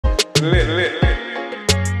lit.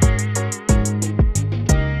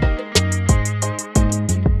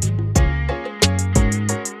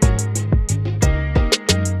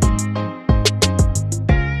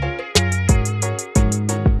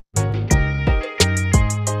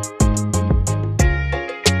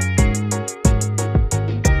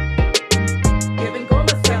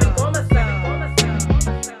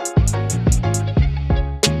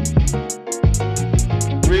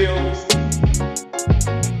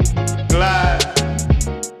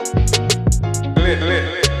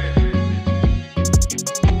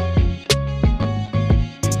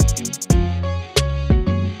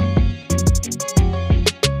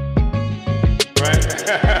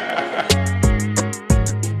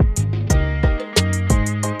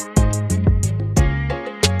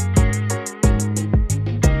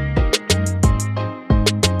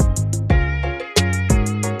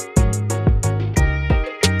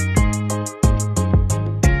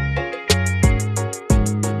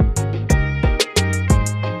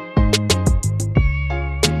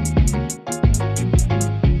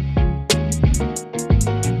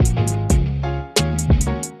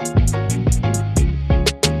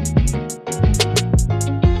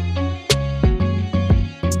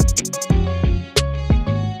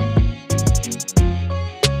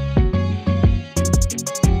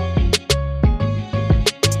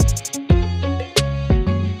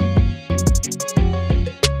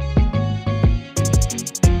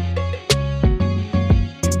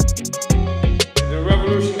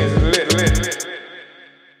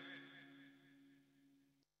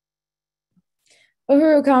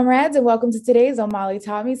 Uhuru, comrades, and welcome to today's Omali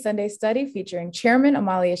Taught Me Sunday Study featuring Chairman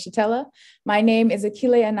Omali Yeshitela. My name is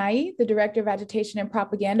Akile Anai, the Director of Agitation and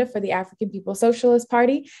Propaganda for the African People's Socialist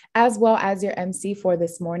Party, as well as your MC for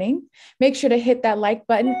this morning. Make sure to hit that like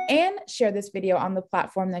button and share this video on the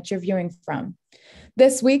platform that you're viewing from.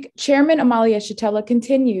 This week, Chairman Omali Yeshitela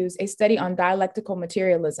continues a study on dialectical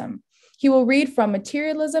materialism. He will read from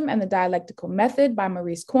Materialism and the Dialectical Method by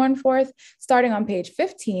Maurice Cornforth, starting on page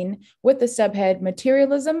 15 with the subhead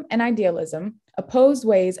Materialism and Idealism, Opposed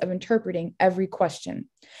Ways of Interpreting Every Question.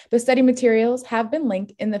 The study materials have been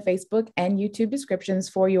linked in the Facebook and YouTube descriptions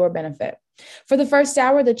for your benefit. For the first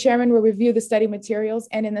hour, the chairman will review the study materials,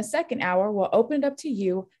 and in the second hour, we'll open it up to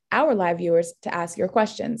you, our live viewers, to ask your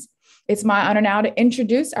questions. It's my honor now to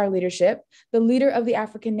introduce our leadership, the leader of the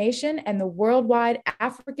African nation and the worldwide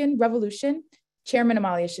African revolution, Chairman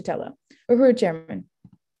Omali Yeshitela. Uhuru, Chairman.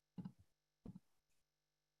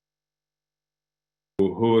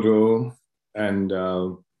 Uhuru, and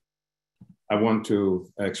I want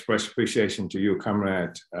to express appreciation to you,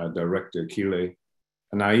 Comrade Director Akile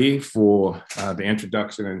Anai, for the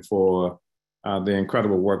introduction and for the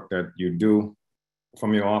incredible work that you do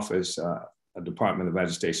from your office, Department of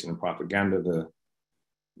Agitation and Propaganda,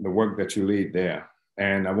 the work that you lead there.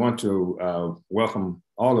 And I want to welcome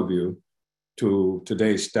all of you to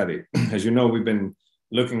today's study. As you know, we've been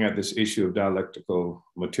looking at this issue of dialectical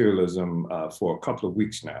materialism for a couple of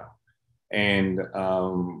weeks now. And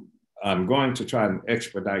I'm going to try and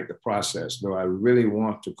expedite the process, though I really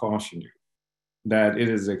want to caution you that it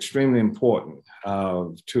is extremely important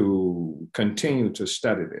to continue to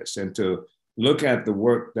study this and to look at the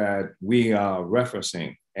work that we are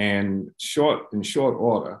referencing. And in short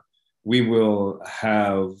order, we will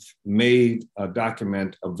have made a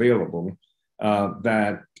document available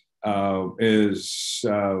that is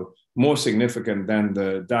more significant than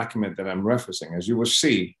the document that I'm referencing. As you will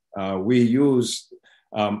see, we use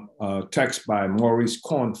text by Maurice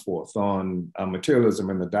Cornforth on materialism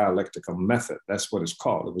and the dialectical method. That's what it's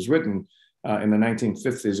called. It was written in the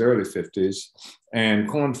 1950s, early 50s, and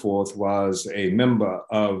Cornforth was a member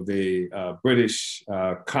of the British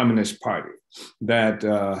Communist Party that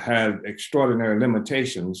had extraordinary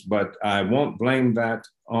limitations, but I won't blame that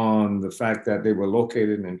on the fact that they were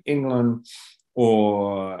located in England,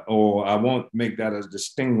 or I won't make that a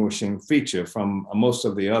distinguishing feature from most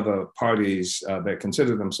of the other parties that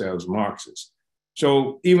consider themselves Marxist.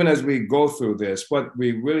 So even as we go through this, what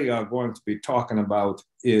we really are going to be talking about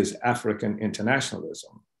is African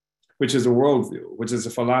internationalism, which is a worldview, which is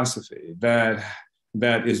a philosophy that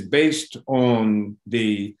is based on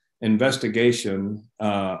the investigation,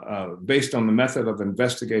 based on the method of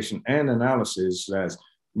investigation and analysis that's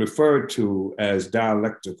referred to as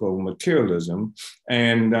dialectical materialism.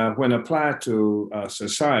 And when applied to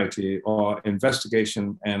society, or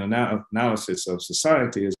investigation and analysis of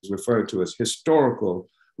society, is referred to as historical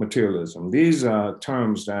materialism. These are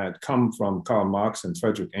terms that come from Karl Marx and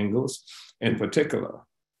Friedrich Engels in particular.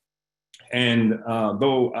 And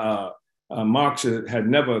though Marx had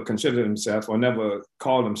never considered himself or never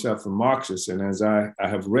called himself a Marxist. And as I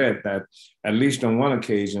have read that, at least on one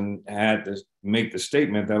occasion, had to make the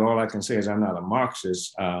statement that all I can say is I'm not a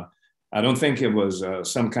Marxist. I don't think it was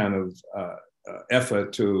some kind of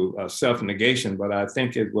effort to self-negation, but I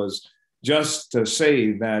think it was just to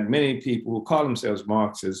say that many people who call themselves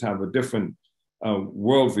Marxists have a different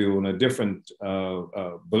worldview and a different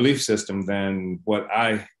belief system than what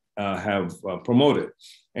I have promoted.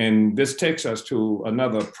 And this takes us to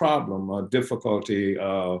another problem, a difficulty,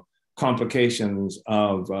 complications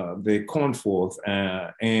of the Cornforth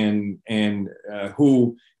and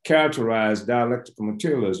who characterized dialectical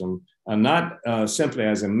materialism not simply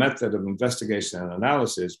as a method of investigation and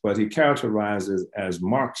analysis, but he characterizes as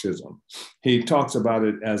Marxism. He talks about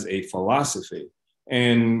it as a philosophy.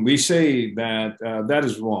 And we say that that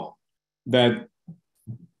is wrong, that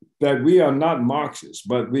we are not Marxists,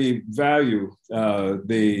 but we value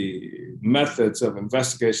the methods of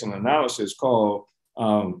investigation and analysis called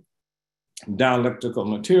dialectical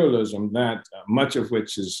materialism, that much of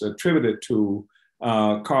which is attributed to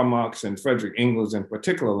Karl Marx and Frederick Engels in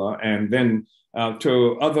particular, and then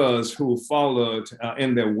to others who followed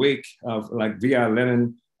in their wake of like V.I.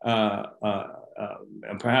 Lenin,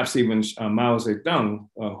 and perhaps even Mao Zedong,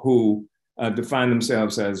 who define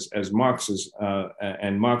themselves as Marxists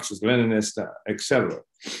and Marxist-Leninists, etc.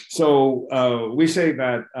 So we say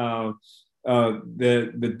that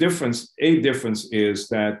the difference is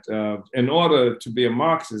that in order to be a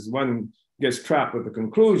Marxist, one gets trapped with the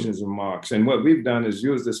conclusions of Marx. And what we've done is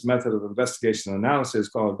use this method of investigation and analysis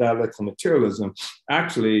called dialectical materialism,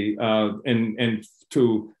 actually, and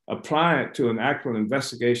to apply it to an actual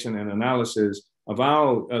investigation and analysis of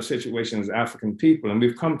our situation as African people. And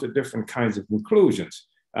we've come to different kinds of conclusions,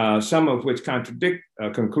 some of which contradict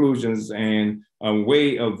conclusions and a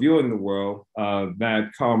way of viewing the world that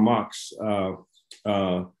Karl Marx,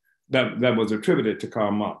 that was attributed to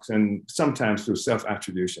Karl Marx, and sometimes through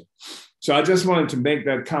self-attribution. So I just wanted to make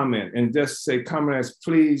that comment and just say, comrades,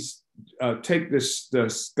 please take this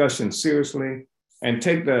discussion seriously and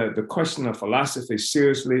take the question of philosophy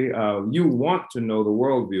seriously. You want to know the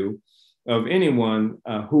worldview of anyone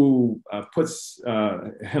who puts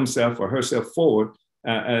himself or herself forward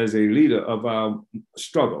as a leader of our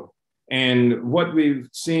struggle. And what we've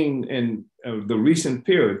seen in the recent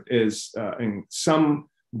period is in some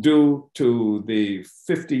due to the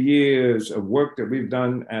 50 years of work that we've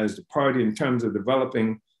done as the party in terms of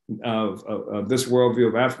developing this worldview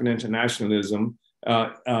of African internationalism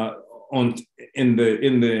in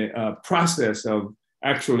the process of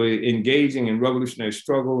actually engaging in revolutionary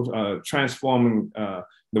struggles, transforming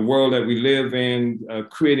the world that we live in,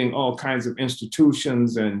 creating all kinds of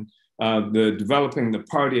institutions and developing the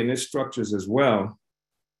party and its structures as well.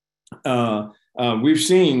 We've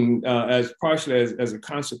seen as partially as a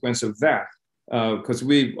consequence of that, because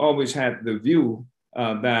we've always had the view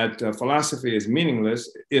that philosophy is meaningless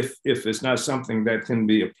if it's not something that can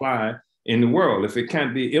be applied in the world. If it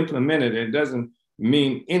can't be implemented, it doesn't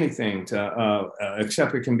mean anything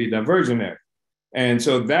except it can be diversionary. And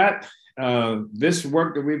so that this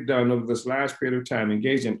work that we've done over this last period of time,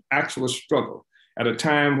 engaged in actual struggle at a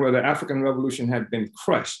time where the African Revolution had been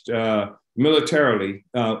crushed militarily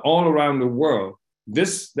all around the world,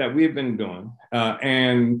 this that we've been doing,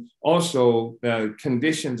 and also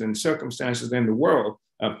conditions and circumstances in the world,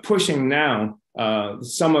 pushing now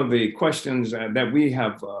some of the questions that we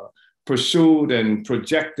have pursued and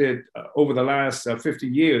projected over the last 50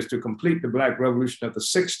 years to complete the Black Revolution of the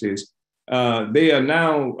 60s, they are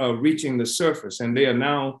now reaching the surface, and they are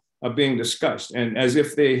now being discussed. And as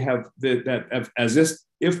if they have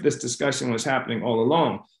if this discussion was happening all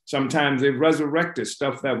along. Sometimes they've resurrected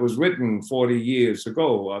stuff that was written 40 years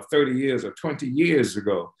ago, or 30 years or 20 years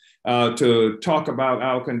ago, to talk about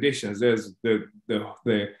our conditions. There's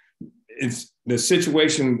the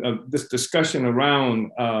situation of this discussion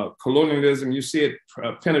around colonialism. You see it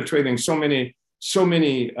penetrating so many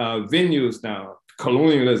venues now.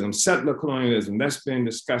 Colonialism, settler colonialism, that's being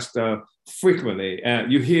discussed frequently.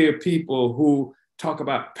 You hear people who talk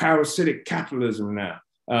about parasitic capitalism now.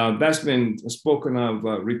 That's been spoken of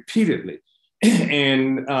repeatedly.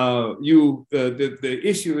 And the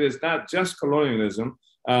issue is not just colonialism,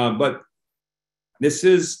 but this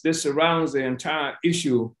surrounds the entire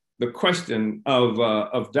issue, the question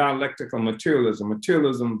of dialectical materialism,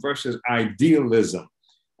 materialism versus idealism,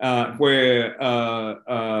 where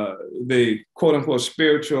the quote unquote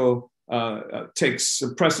spiritual takes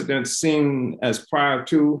precedence seen as prior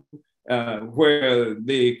to, where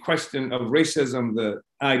the question of racism, the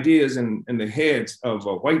ideas in the heads of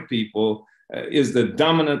white people is the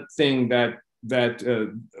dominant thing that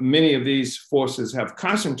many of these forces have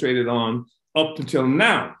concentrated on up until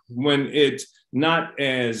now, when it's not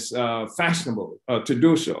as fashionable to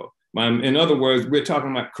do so. In other words, we're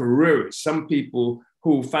talking about careerists, some people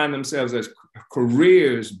who find themselves as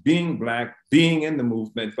careers being Black, being in the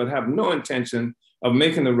movement, but have no intention of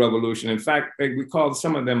making the revolution. In fact, we call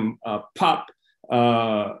some of them pop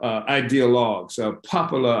ideologues,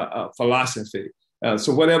 popular philosophy.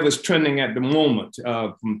 So whatever's trending at the moment,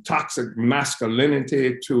 from toxic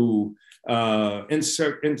masculinity to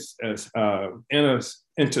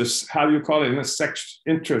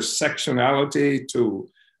intersectionality to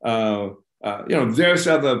there's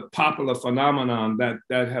other popular phenomenon that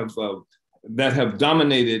have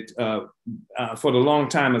dominated for the long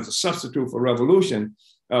time as a substitute for revolution.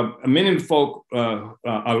 Many folk are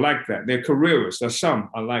like that. They're careerists, or some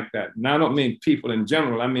are like that. Now, I don't mean people in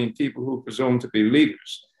general. I mean people who presume to be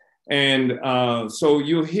leaders. And so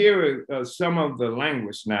you hear some of the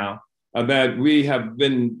language now that we have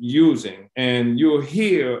been using, and you'll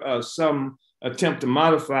hear some attempt to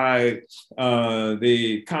modify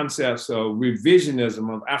the concepts of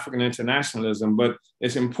revisionism of African internationalism. But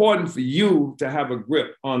it's important for you to have a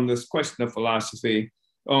grip on this question of philosophy,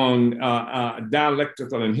 on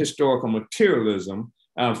dialectical and historical materialism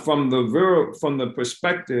from the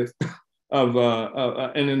perspective of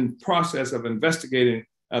and in process of investigating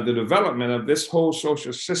the development of this whole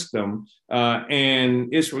social system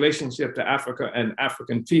and its relationship to Africa and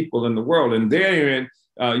African people in the world. And therein,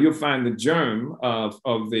 you'll find the germ of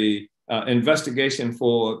the investigation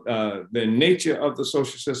for the nature of the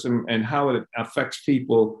social system and how it affects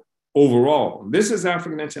people overall. This is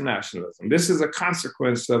African internationalism. This is a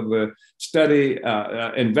consequence of the study,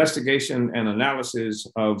 investigation, and analysis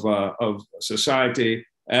of society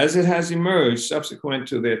as it has emerged subsequent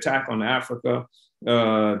to the attack on Africa,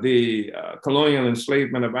 the colonial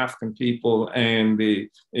enslavement of African people, and the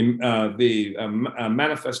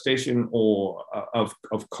manifestation of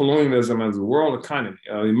colonialism as a world economy,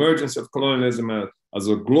 emergence of colonialism as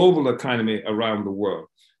a global economy around the world.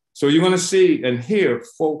 So you're going to see and hear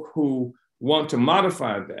folk who want to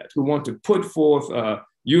modify that, who want to put forth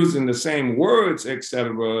using the same words, et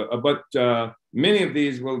cetera, but many of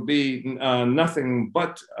these will be nothing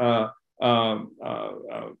but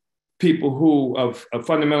people who are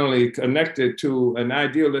fundamentally connected to an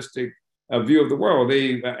idealistic view of the world.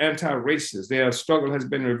 They are anti-racist. Their struggle has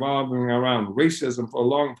been revolving around racism for a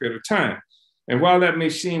long period of time. And while that may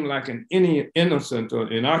seem like an innocent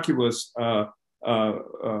or innocuous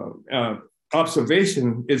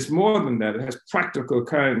observation, it's more than that. It has practical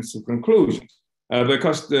kinds of conclusions.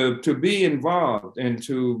 Because to be involved and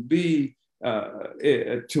to be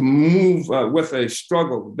to move with a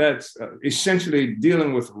struggle that's essentially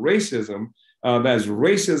dealing with racism, that's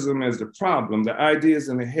racism as the problem, the ideas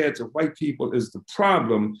in the heads of white people is the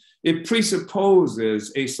problem. It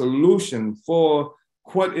presupposes a solution for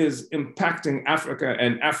what is impacting Africa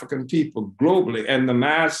and African people globally and the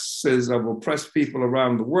masses of oppressed people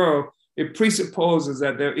around the world. It presupposes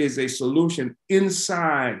that there is a solution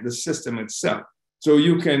inside the system itself. So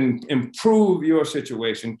you can improve your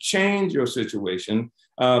situation, change your situation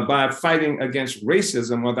by fighting against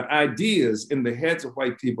racism or the ideas in the heads of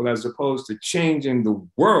white people, as opposed to changing the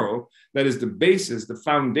world that is the basis, the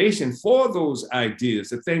foundation for those ideas,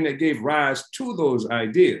 the thing that gave rise to those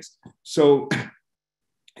ideas. So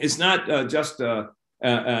it's not just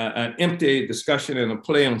an empty discussion and a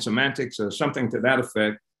play on semantics or something to that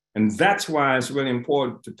effect. And that's why it's really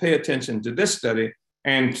important to pay attention to this study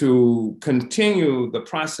and to continue the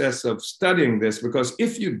process of studying this, because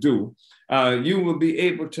if you do, you will be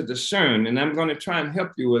able to discern, and I'm going to try and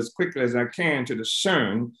help you as quickly as I can to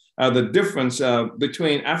discern the difference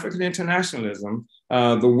between African internationalism,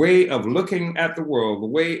 the way of looking at the world, the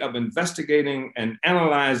way of investigating and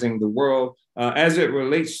analyzing the world as it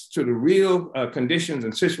relates to the real conditions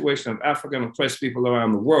and situation of African oppressed people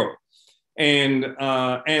around the world. And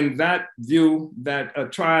that view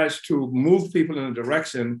that tries to move people in the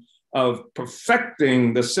direction of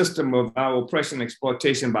perfecting the system of our oppression and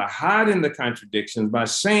exploitation by hiding the contradictions, by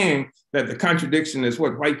saying that the contradiction is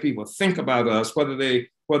what white people think about us,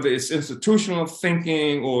 whether it's institutional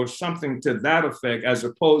thinking or something to that effect, as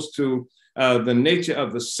opposed to the nature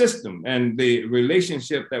of the system and the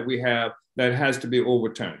relationship that we have that has to be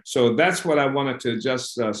overturned. So that's what I wanted to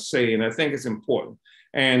just say, and I think it's important.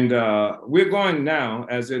 And we're going now,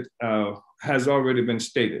 as it has already been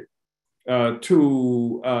stated,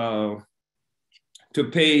 to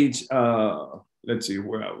page, let's see,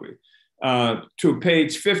 where are we? To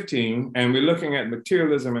page 15, and we're looking at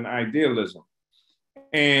materialism and idealism.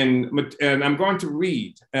 And I'm going to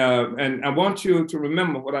read, and I want you to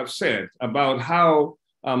remember what I've said about how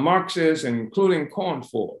Marxists, including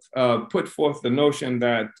Cornforth, put forth the notion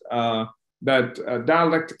that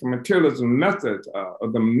dialectical materialism method,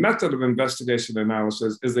 the method of investigation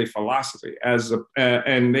analysis, is a philosophy,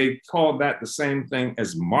 and they call that the same thing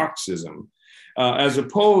as Marxism, as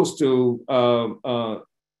opposed to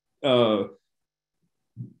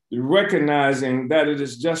recognizing that it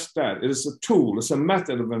is just that. It is a tool, it's a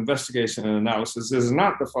method of investigation and analysis. It is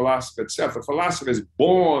not the philosophy itself. The philosophy is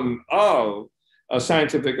born of a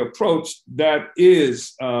scientific approach that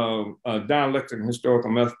is a dialectical and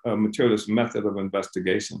historical materialist method of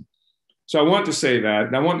investigation. So I want to say that,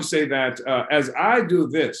 and I want to say that as I do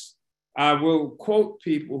this, I will quote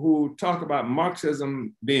people who talk about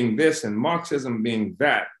Marxism being this and Marxism being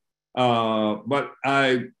that. But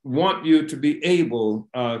I want you to be able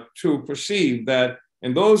to perceive that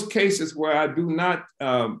in those cases where I do not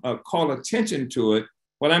call attention to it,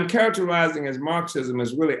 what I'm characterizing as Marxism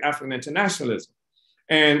is really African internationalism.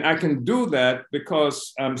 And I can do that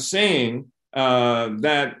because I'm saying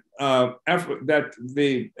that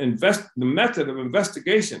the method of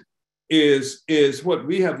investigation is what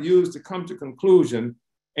we have used to come to conclusion,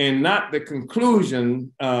 and not the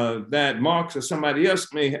conclusion that Marx or somebody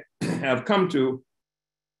else may have come to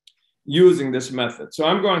using this method. So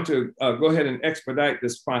I'm going to go ahead and expedite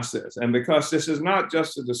this process. And because this is not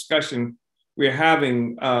just a discussion we're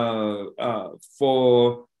having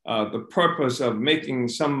for the purpose of making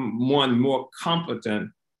someone more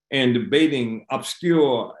competent and debating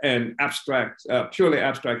obscure and abstract, purely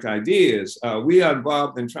abstract ideas, we are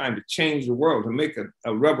involved in trying to change the world, to make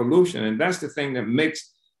a revolution. And that's the thing that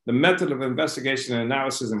makes the method of investigation and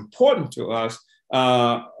analysis important to us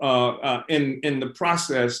in the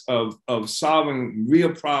process of solving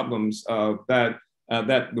real problems that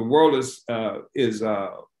the world is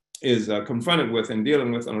confronted with and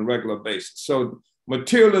dealing with on a regular basis. So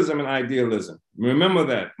materialism and idealism. Remember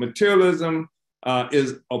that materialism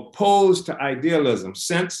is opposed to idealism,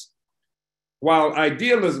 since while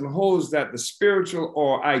idealism holds that the spiritual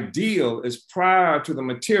or ideal is prior to the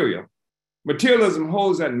material, materialism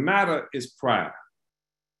holds that matter is prior.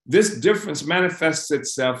 This difference manifests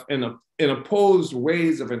itself in opposed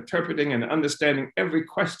ways of interpreting and understanding every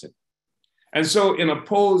question, and so in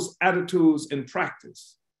opposed attitudes in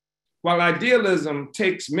practice. While idealism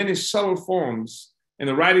takes many subtle forms in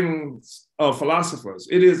the writings of philosophers,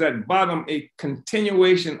 it is at bottom a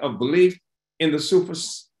continuation of belief in the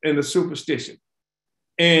superstition.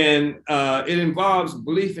 And it involves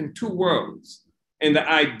belief in two worlds, in the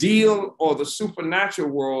ideal or the supernatural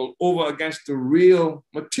world over against the real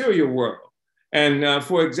material world. And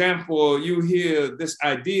for example, you hear this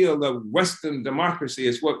ideal of Western democracy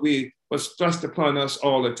is what was thrust upon us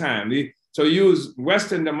all the time. So use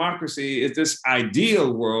Western democracy is this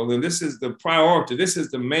ideal world, and this is the priority, this is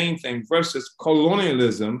the main thing, versus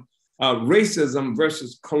colonialism, racism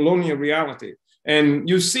versus colonial reality. And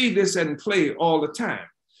you see this in play all the time,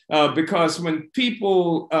 because when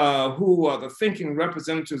people who are the thinking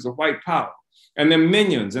representatives of white power and their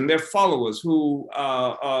minions and their followers who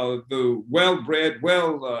are the well-bred,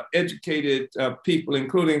 well-educated people,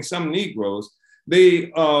 including some Negroes,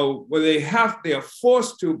 they are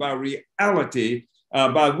forced to by reality,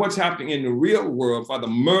 by what's happening in the real world, by the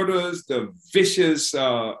murders, the vicious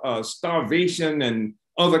starvation, and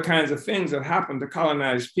other kinds of things that happen to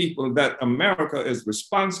colonized people, that America is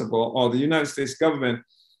responsible, or the United States government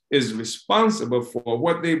is responsible for.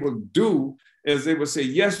 What they will do is they will say,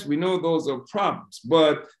 yes, we know those are problems,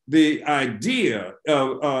 but the idea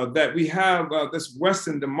that we have this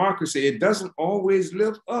Western democracy, it doesn't always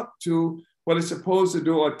live up to what it's supposed to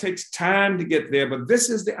do, or it takes time to get there. But this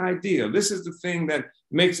is the ideal. This is the thing that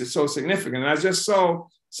makes it so significant. And I just saw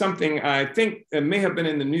something, I think it may have been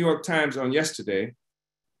in the New York Times on yesterday,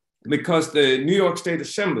 because the New York State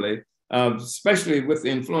Assembly, especially with the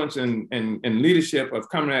influence and leadership of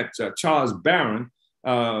Comrade Charles Barron,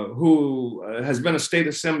 who has been a state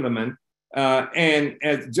assemblyman, and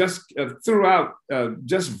has just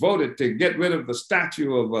just voted to get rid of the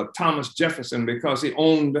statue of Thomas Jefferson because he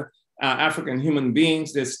owned African human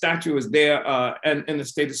beings. The statue is there in the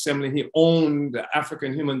state assembly. He owned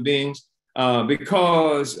African human beings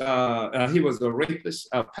because he was a rapist,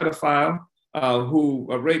 a pedophile, who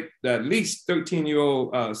raped at least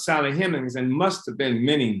 13-year-old Sally Hemings, and must have been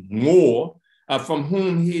many more, from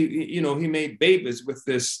whom he made babies with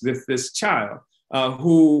this child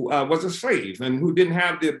who was a slave and who didn't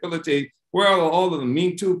have the ability. Well, all of the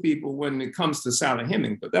Me Too people when it comes to Sally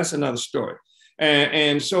Hemings, but that's another story.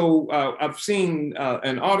 And so I've seen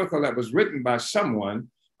an article that was written by someone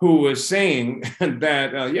who was saying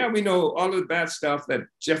that, yeah, we know all of the bad stuff that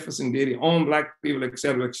Jefferson did, he owned Black people, et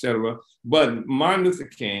cetera, but Martin Luther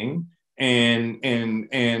King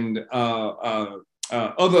and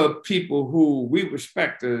other people who we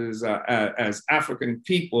respect as African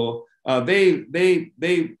people, they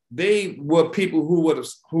were people who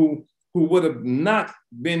would have not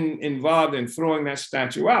been involved in throwing that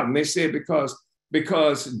statue out. And they said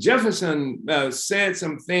because Jefferson said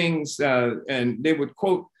some things, and they would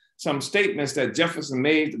quote some statements that Jefferson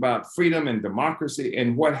made about freedom and democracy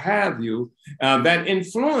and what have you, that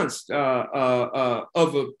influenced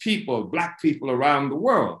other people, Black people around the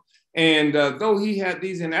world. And though he had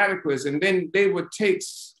these inadequacies, and then they would take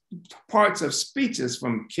parts of speeches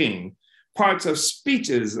from King, parts of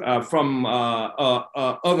speeches from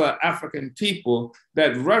other African people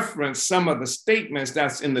that reference some of the statements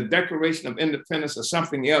that's in the Declaration of Independence or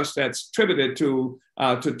something else that's attributed to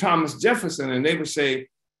Thomas Jefferson. And they would say,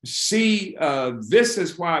 see, this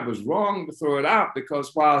is why it was wrong to throw it out,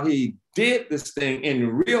 because while he did this thing in the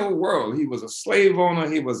real world, he was a slave owner,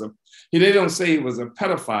 they don't say he was a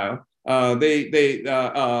pedophile. When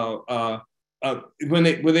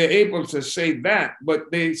they're able to say that, but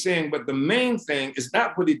they're saying, but the main thing is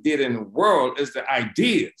not what he did in the world, is the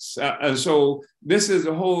ideas. And so this is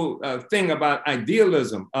a whole thing about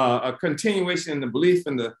idealism, a continuation in the belief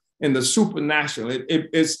in the supernatural.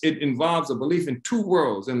 It involves a belief in two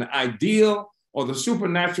worlds, in the ideal or the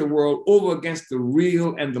supernatural world over against the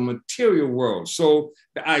real and the material world. So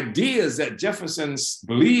the ideas that Jefferson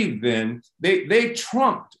believed in, they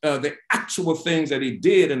trumped the actual things that he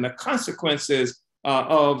did and the consequences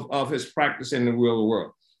of his practice in the real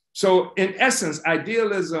world. So in essence,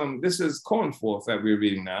 idealism, this is Cornforth that we're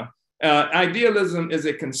reading now, idealism is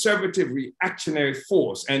a conservative reactionary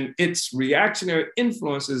force, and its reactionary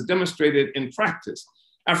influence is demonstrated in practice.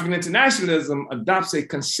 African internationalism adopts a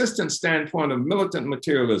consistent standpoint of militant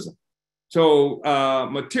materialism. So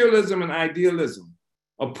materialism and idealism,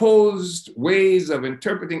 opposed ways of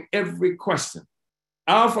interpreting every question.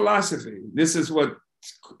 Our philosophy, this is what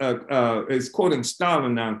is quoting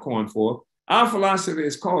Stalin now in Cornforth, our philosophy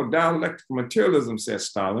is called Dialectical Materialism, says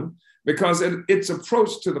Stalin, because its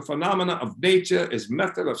approach to the phenomena of nature, its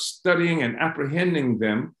method of studying and apprehending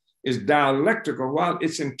them is dialectical, while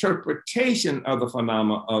its interpretation of the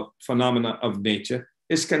phenomena of nature,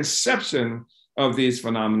 its conception of these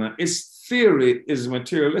phenomena, its theory is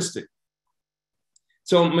materialistic.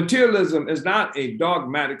 So materialism is not a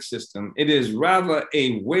dogmatic system. It is rather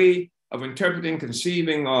a way of interpreting,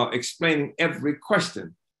 conceiving, or explaining every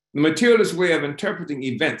question. The materialist way of interpreting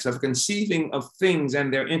events, of conceiving of things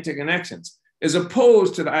and their interconnections, is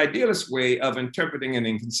opposed to the idealist way of interpreting and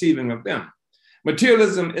conceiving of them.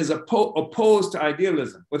 Materialism is opposed to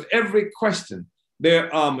idealism. With every question,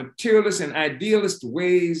 there are materialist and idealist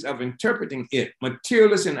ways of interpreting it,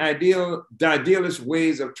 materialist and idealist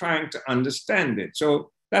ways of trying to understand it. So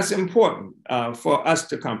that's important for us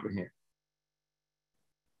to comprehend.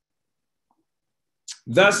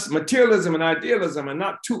 Thus, materialism and idealism are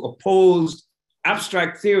not two opposed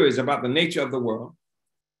abstract theories about the nature of the world,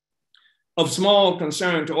 of small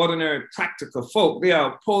concern to ordinary practical folk. They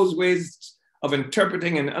are opposed ways of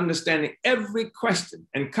interpreting and understanding every question,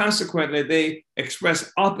 and consequently, they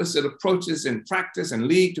express opposite approaches in practice and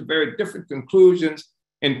lead to very different conclusions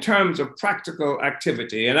in terms of practical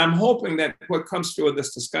activity. And I'm hoping that what comes through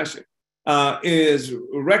this discussion is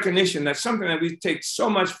recognition that something that we take so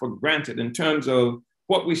much for granted in terms of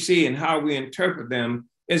what we see and how we interpret them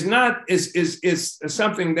is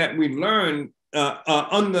something that we learn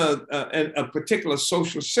under a particular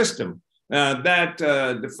social system that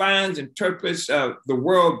defines, interprets the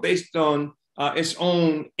world based on its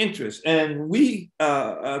own interests. And we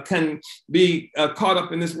can be caught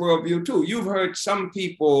up in this worldview too. You've heard some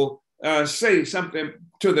people say something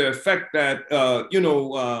to the effect that,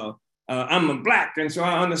 I'm a Black, and so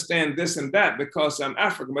I understand this and that because I'm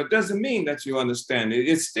African, but it doesn't mean that you understand it.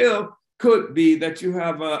 It still could be that you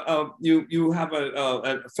have a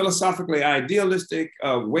philosophically idealistic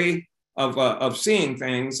way of seeing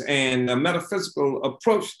things and a metaphysical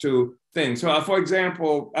approach to things. So, for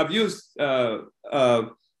example, I've used the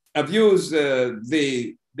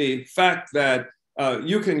fact that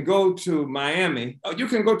you can go to Miami. You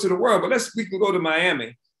can go to the world, but we can go to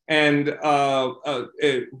Miami, and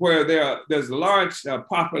where there's a large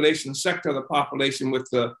sector of the population with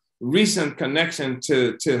the recent connection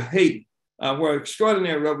to Haiti, where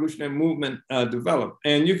extraordinary revolutionary movement developed,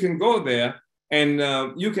 and you can go there. And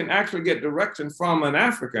you can actually get direction from an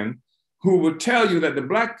African who would tell you that the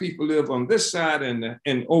Black people live on this side and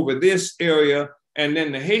over this area, and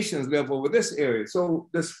then the Haitians live over this area. So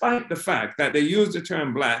despite the fact that they use the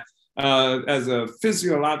term Black as a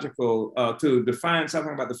physiological, to define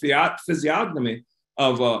something about the physiognomy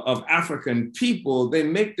of African people, they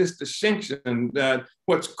make this distinction that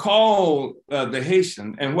what's called the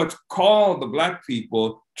Haitian and what's called the Black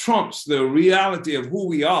people trumps the reality of who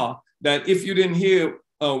we are, that if you didn't hear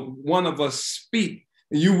one of us speak,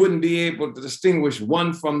 you wouldn't be able to distinguish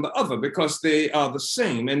one from the other because they are the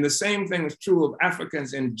same. And the same thing is true of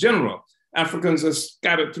Africans in general. Africans are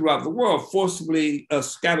scattered throughout the world, forcibly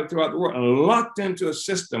scattered throughout the world, and locked into a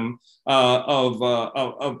system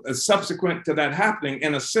subsequent to that happening,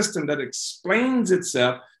 and a system that explains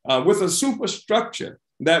itself with a superstructure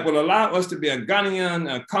that will allow us to be a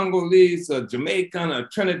Ghanaian, a Congolese, a Jamaican, a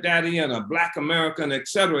Trinidadian, a Black American, et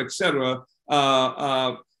cetera, et cetera.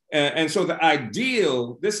 And so the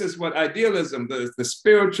ideal, this is what idealism, the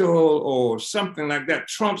spiritual or something like that,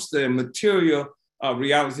 trumps the material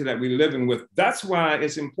reality that we're living with. That's why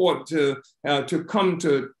it's important to come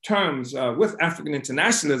to terms with African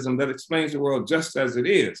internationalism that explains the world just as it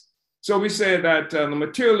is. So we say that the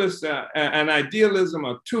materialist and idealism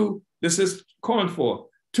are two, this is Cornforth,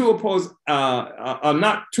 are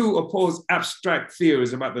not two opposed abstract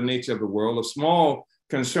theories about the nature of the world, of small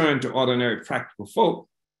concern to ordinary practical folk.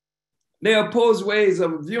 They oppose ways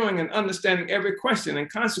of viewing and understanding every question, and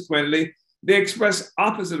consequently, they express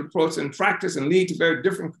opposite approach in practice and lead to very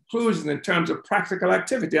different conclusions in terms of practical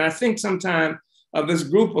activity. And I think sometimes this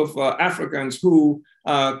group of Africans who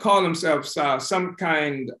call themselves some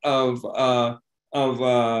kind of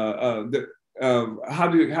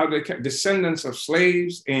descendants of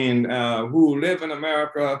slaves and who live in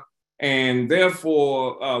America, and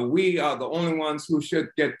therefore we are the only ones who should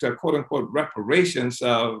get quote unquote reparations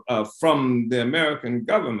from the American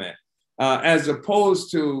government. As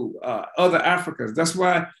opposed to other Africans. That's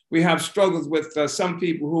why we have struggles with some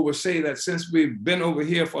people who will say that since we've been over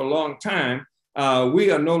here for a long time,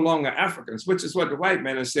 we are no longer Africans, which is what the white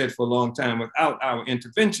man has said for a long time without our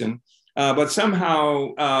intervention. But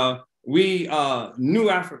somehow we are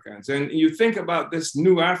new Africans. And you think about this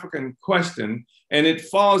new African question, and it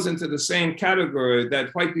falls into the same category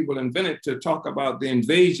that white people invented to talk about the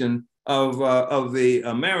invasion of the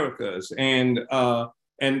Americas. And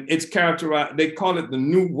it's characterized, they call it the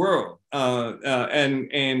New World, that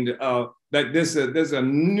there's a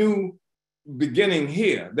new beginning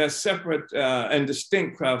here that's separate and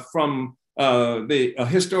distinct from the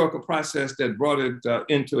historical process that brought it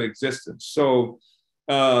into existence. So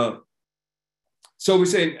we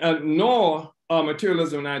say, nor are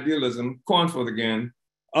materialism and idealism, Cornforth again,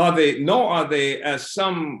 nor are they, as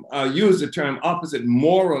some use the term, opposite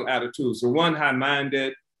moral attitudes, the one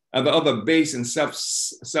high-minded, the other base and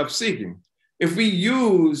self-seeking. If we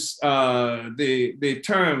use the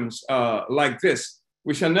terms like this,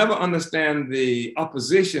 we shall never understand the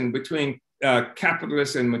opposition between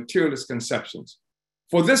capitalist and materialist conceptions.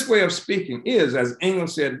 For this way of speaking is, as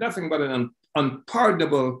Engels said, nothing but an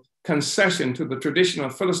unpardonable concession to the traditional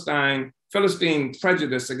Philistine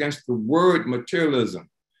prejudice against the word materialism,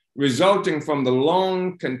 resulting from the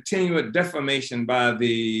long continued defamation by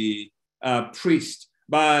the priest.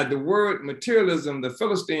 By the word materialism, the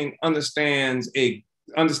Philistine understands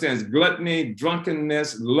gluttony,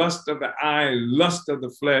 drunkenness, lust of the eye, lust of the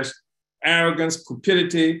flesh, arrogance,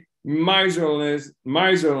 cupidity, miserliness,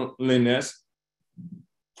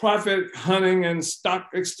 profit hunting and stock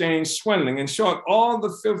exchange swindling. In short, all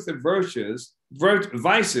the filthy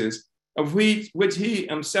vices of which he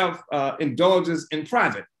himself indulges in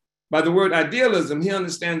private. By the word idealism, he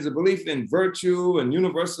understands the belief in virtue and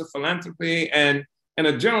universal philanthropy and in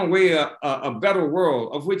a general way, a better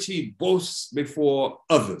world of which he boasts before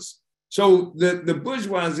others. So the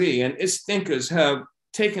bourgeoisie and its thinkers have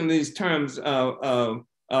taken these terms of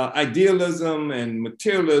idealism and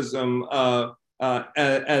materialism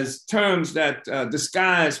as terms that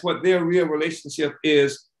disguise what their real relationship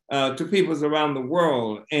is to peoples around the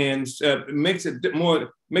world, and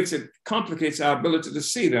complicates our ability to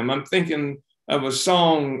see them. I'm thinking of a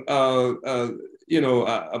song, a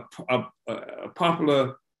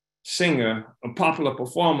popular singer, a popular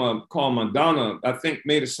performer called Madonna, I think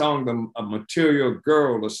made a song, A Material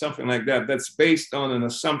Girl or something like that, that's based on an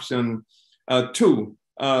assumption too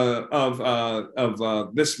of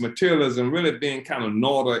this materialism really being kind of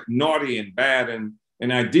naughty and bad, and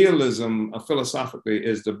idealism philosophically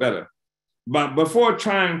is the better. But before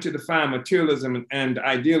trying to define materialism and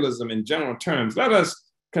idealism in general terms, let us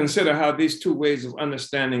consider how these two ways of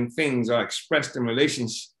understanding things are expressed in relation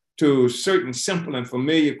to certain simple and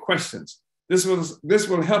familiar questions. This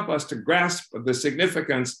will help us to grasp the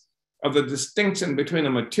significance of the distinction between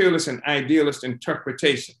a materialist and idealist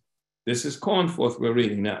interpretation. This is Cornforth we're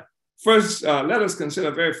reading now. First, let us consider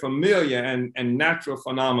a very familiar and natural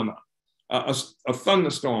phenomenon, a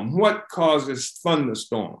thunderstorm. What causes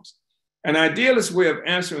thunderstorms? An idealist way of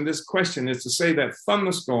answering this question is to say that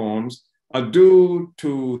thunderstorms are due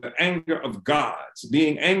to the anger of God.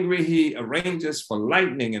 Being angry, he arranges for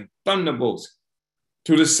lightning and thunderbolts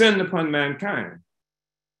to descend upon mankind.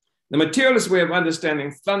 The materialist way of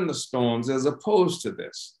understanding thunderstorms is opposed to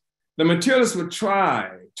this. The materialist would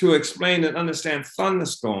try to explain and understand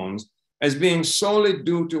thunderstorms as being solely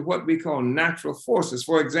due to what we call natural forces.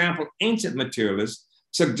 For example, ancient materialists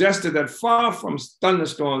suggested that far from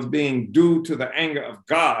thunderstorms being due to the anger of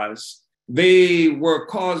gods, they were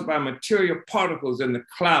caused by material particles in the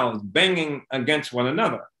clouds banging against one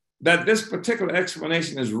another. That this particular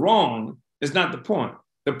explanation is wrong is not the point.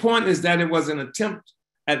 The point is that it was an attempt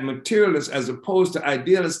at materialist as opposed to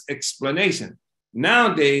idealist explanation.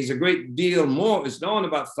 Nowadays, a great deal more is known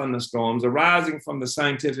about thunderstorms arising from the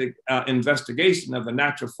scientific investigation of the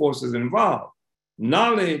natural forces involved.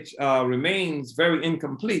 Knowledge remains very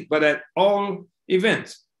incomplete, but at all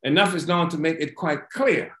events, enough is known to make it quite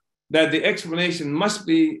clear that the explanation must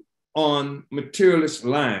be on materialist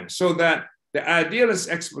lines, so that the idealist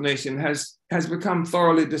explanation has become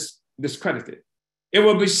thoroughly discredited. It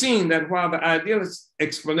will be seen that while the idealist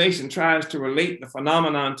explanation tries to relate the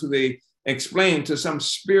phenomenon to the explained to some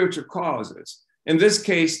spiritual causes, in this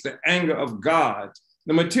case, the anger of God,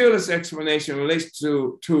 the materialist explanation relates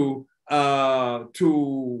to how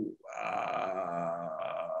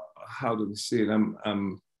do we see it?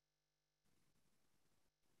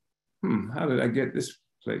 How did I get this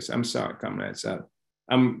place? I'm sorry, comrades.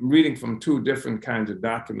 I'm reading from two different kinds of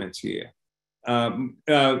documents here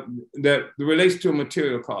that relates to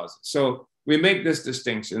material causes. So we make this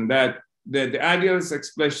distinction that the idealist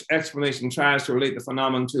explanation tries to relate the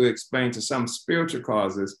phenomenon to explain to some spiritual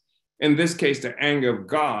causes. In this case, the anger of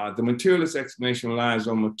God. The materialist explanation relies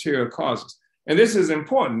on material causes. And this is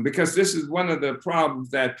important because this is one of the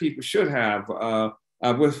problems that people should have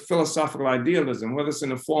with philosophical idealism, whether it's in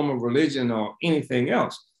the form of religion or anything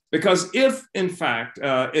else. Because if, in fact,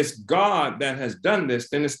 it's God that has done this,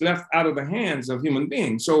 then it's left out of the hands of human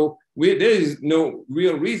beings. So there is no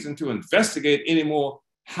real reason to investigate anymore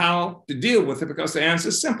how to deal with it, because the answer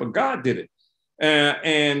is simple. God did it.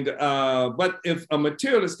 But if a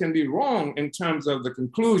materialist can be wrong in terms of the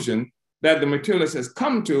conclusion that the materialist has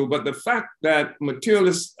come to, but the fact that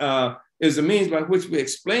materialist is the means by which we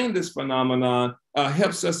explain this phenomenon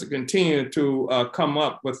helps us to continue to come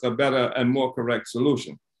up with a better and more correct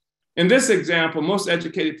solution. In this example, most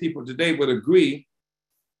educated people today would agree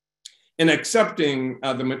in accepting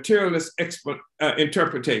the materialist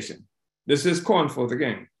interpretation. This is Cornforth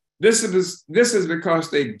again. This is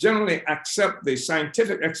because they generally accept the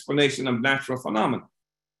scientific explanation of natural phenomena.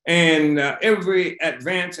 And every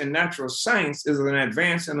advance in natural science is an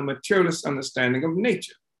advance in a materialist understanding of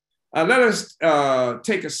nature. Let us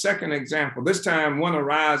take a second example, this time one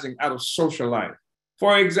arising out of social life.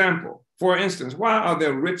 For instance, why are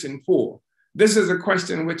there rich and poor? This is a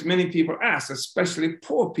question which many people ask, especially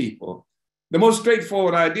poor people. The most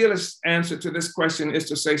straightforward idealist answer to this question is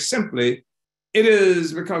to say simply, it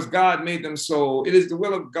is because God made them so. It is the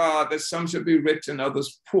will of God that some should be rich and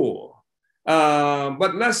others poor.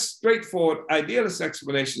 But less straightforward idealist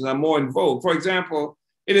explanations are more in vogue. For example,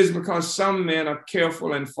 it is because some men are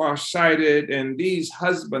careful and farsighted, and these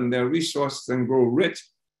husband their resources and grow rich,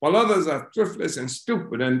 while others are thriftless and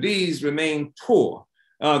stupid, and these remain poor.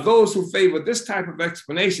 Those who favor this type of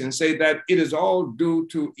explanation say that it is all due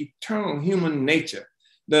to eternal human nature.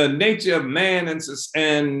 The nature of man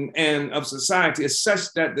and of society is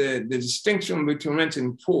such that the distinction between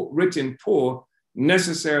rich and poor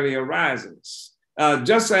necessarily arises.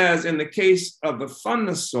 Just as in the case of the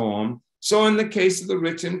thunderstorm, so in the case of the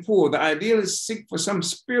rich and poor, the idealists seek for some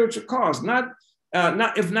spiritual cause,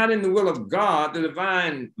 if not in the will of God, the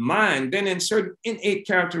divine mind, then in certain innate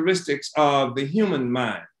characteristics of the human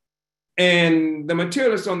mind. And the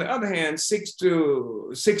materialist, on the other hand, seeks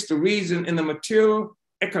to reason in the material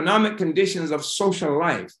economic conditions of social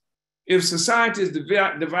life. If society is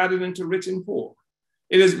divided into rich and poor,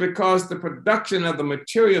 it is because the production of the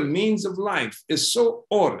material means of life is so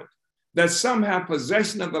ordered that some have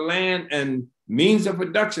possession of the land and means of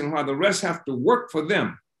production, while the rest have to work for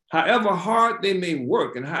them. However hard they may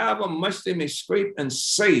work and however much they may scrape and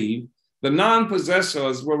save, the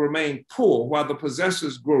non-possessors will remain poor while the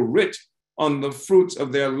possessors grow rich on the fruits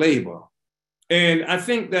of their labor. And I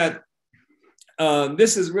think that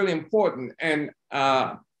this is really important. And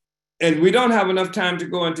and we don't have enough time to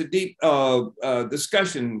go into deep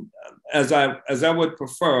discussion as I would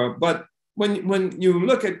prefer. But when you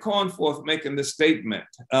look at Cornforth making this statement,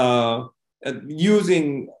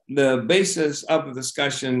 using the basis of the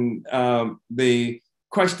discussion, the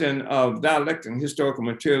question of dialectic and historical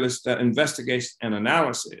materialist investigation and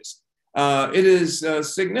analysis, it is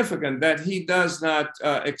significant that he does not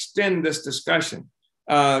extend this discussion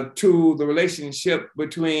to the relationship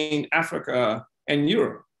between Africa and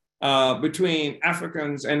Europe, between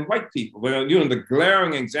Africans and white people. Well, the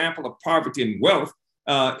glaring example of poverty and wealth,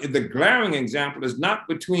 the glaring example is not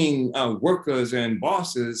between workers and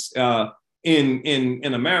bosses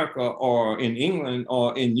in America or in England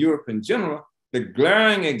or in Europe in general. The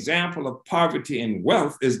glaring example of poverty and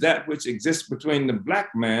wealth is that which exists between the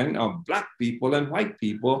Black man or Black people and white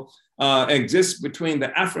people, exists between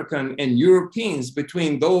the African and Europeans,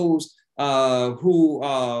 between those who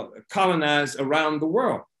colonized around the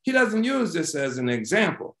world. He doesn't use this as an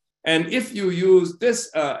example. And if you use this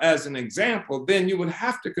as an example, then you would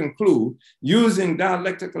have to conclude, using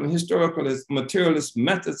dialectical and historical materialist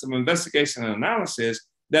methods of investigation and analysis,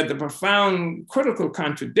 that the profound critical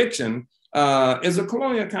contradiction is a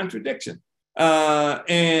colonial contradiction.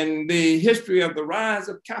 And the history of the rise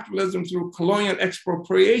of capitalism through colonial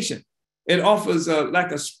expropriation, it offers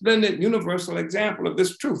like a splendid universal example of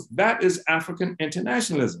this truth. That is African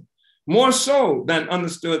internationalism. More so than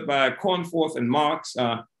understood by Cornforth and Marx,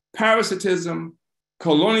 parasitism,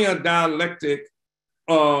 colonial dialectic,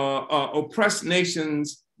 oppressed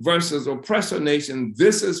nations versus oppressor nations.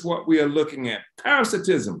 This is what we are looking at.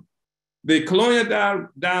 Parasitism, the colonial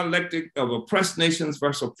dialectic of oppressed nations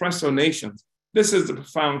versus oppressor nations. This is the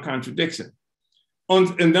profound contradiction.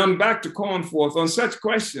 And then back to Cornforth, on such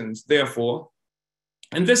questions, therefore,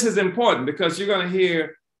 and this is important because you're going to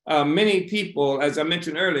hear many people, as I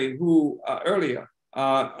mentioned earlier, who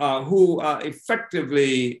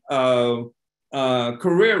effectively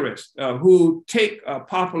careerists, who take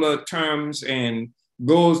popular terms and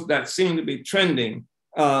those that seem to be trending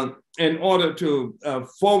in order to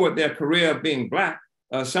forward their career of being Black,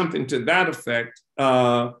 something to that effect,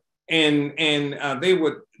 and they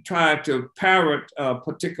would try to parrot a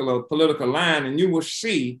particular political line, and you will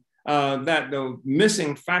see that the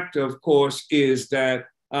missing factor, of course, is that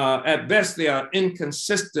at best, they are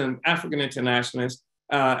inconsistent African internationalists.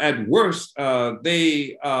 At worst,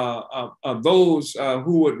 they are those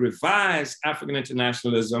who would revise African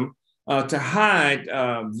internationalism to hide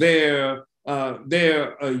their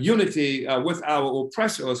unity with our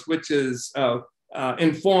oppressors, which is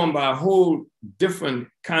informed by a whole different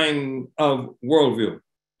kind of worldview.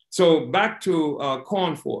 So back to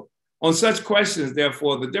Cornforth. On such questions,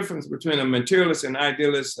 therefore, the difference between a materialist and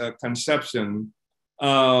idealist conception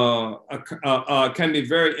can be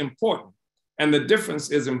very important. And the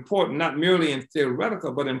difference is important not merely in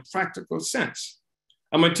theoretical, but in practical sense.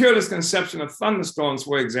 A materialist conception of thunderstorms,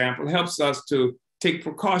 for example, helps us to take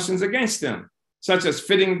precautions against them, such as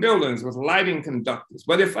fitting buildings with lighting conductors.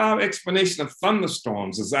 But if our explanation of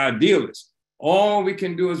thunderstorms is idealist, all we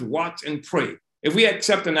can do is watch and pray. If we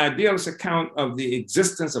accept an idealist account of the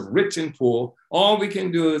existence of rich and poor, all we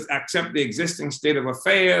can do is accept the existing state of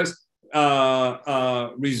affairs,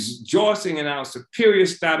 rejoicing in our superior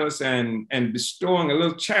status and bestowing a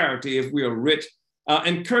little charity if we are rich,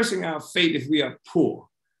 and cursing our fate if we are poor.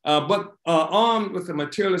 But armed with a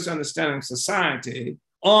materialist understanding of society,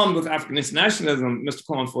 armed with African internationalism, Mr.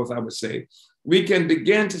 Cornforth, I would say, we can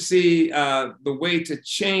begin to see the way to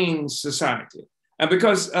change society. And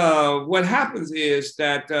because what happens is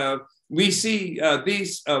that we see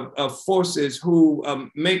these forces who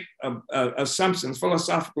make assumptions,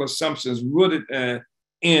 philosophical assumptions rooted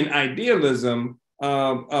in idealism,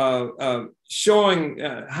 showing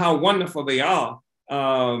how wonderful they are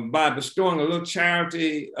by bestowing a little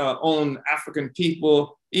charity on African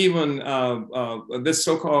people, even this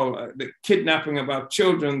so-called the kidnapping of our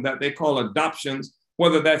children that they call adoptions,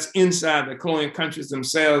 whether that's inside the colonial countries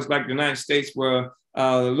themselves, like the United States, where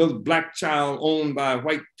a little Black child owned by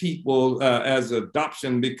white people as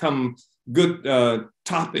adoption become good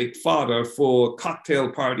topic fodder for cocktail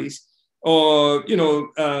parties, or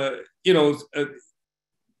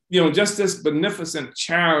just this beneficent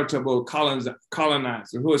charitable colonizer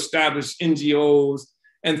who established NGOs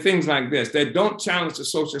and things like this. They don't challenge the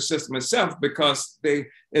social system itself because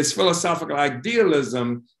its philosophical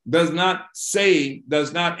idealism does not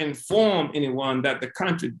inform anyone that the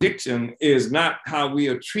contradiction is not how we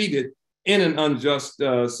are treated in an unjust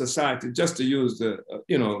society, just to use a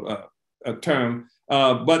term,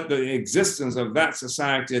 but the existence of that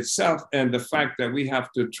society itself and the fact that we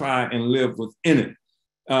have to try and live within it.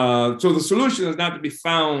 So the solution is not to be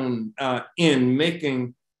found in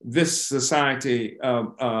making this society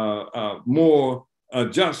more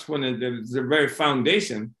just, when the very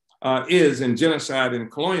foundation is in genocide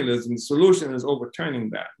and colonialism. The solution is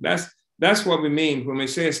overturning that. That's what we mean when we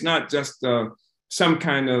say it's not just some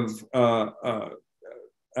kind of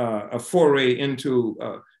a foray into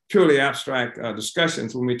purely abstract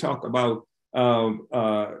discussions when we talk about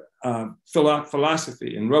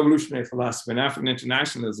philosophy and revolutionary philosophy and African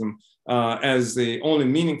internationalism as the only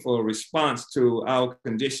meaningful response to our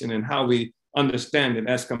condition and how we understand it,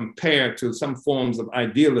 as compared to some forms of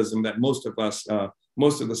idealism that most of us,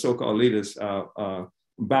 most of the so-called leaders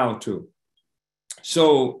bow to.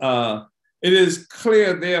 So it is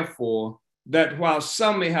clear, therefore, that while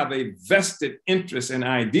some may have a vested interest in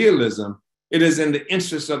idealism, it is in the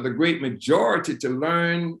interest of the great majority to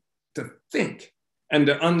learn to think and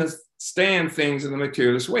to understand things in a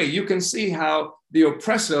materialist way. You can see how the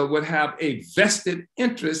oppressor would have a vested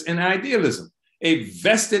interest in idealism, a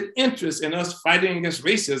vested interest in us fighting against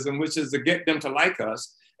racism, which is to get them to like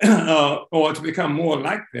us or to become more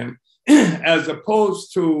like them, as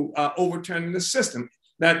opposed to overturning the system.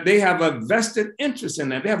 That they have a vested interest in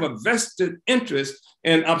that. They have a vested interest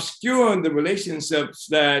in obscuring the relationships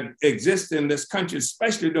that exist in this country,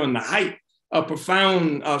 especially during the height of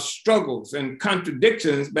profound struggles and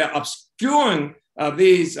contradictions. By obscuring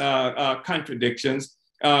these contradictions,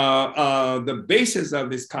 the basis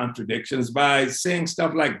of these contradictions, by saying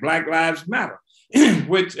stuff like Black Lives Matter,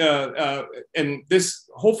 which, and this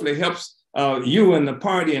hopefully helps you and the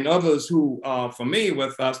party and others who are familiar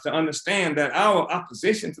with us to understand that our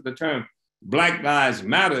opposition to the term Black Lives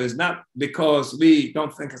Matter is not because we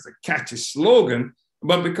don't think it's a catchy slogan,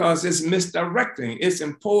 but because it's misdirecting. It's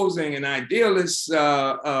imposing an idealist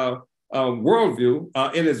worldview.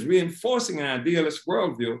 It is reinforcing an idealist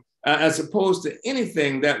worldview as opposed to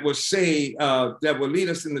anything that will say, that will lead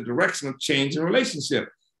us in the direction of change in relationship.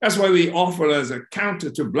 That's why we offer as a counter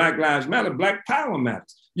to Black Lives Matter, Black Power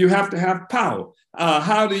matters. You have to have power.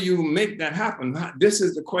 How do you make that happen? This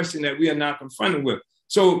is the question that we are now confronted with.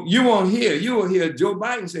 So you will hear Joe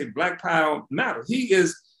Biden say Black Power matters. He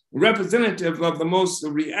is representative of the most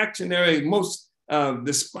reactionary, most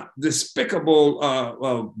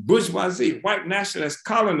despicable bourgeoisie, white nationalist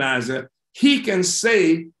colonizer. He can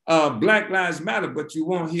say Black Lives Matter, but you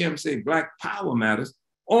won't hear him say Black Power matters,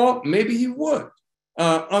 or maybe he would.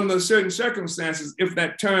 Under certain circumstances, if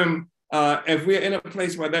that term, if we're in a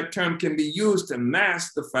place where that term can be used to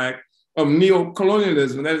mask the fact of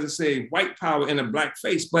neo-colonialism, that is to say, white power in a Black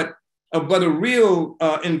face, but a real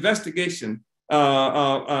investigation,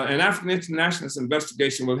 an African internationalist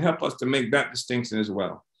investigation will help us to make that distinction as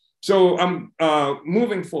well. So I'm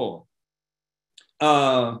moving forward.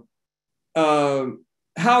 How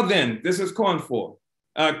then, this is Cornforth,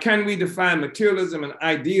 can we define materialism and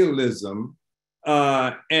idealism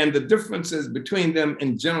and the differences between them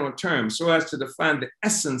in general terms so as to define the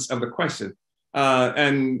essence of the question?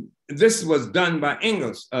 And this was done by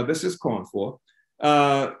Engels. This is Cornforth.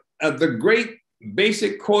 The great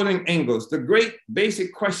basic, quoting Engels, the great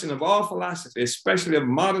basic question of all philosophy, especially of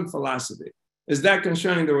modern philosophy, is that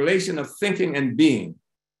concerning the relation of thinking and being.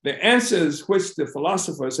 The answers which the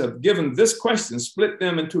philosophers have given this question split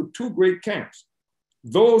them into two great camps.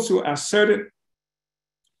 Those who asserted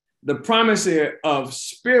the primacy of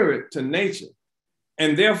spirit to nature,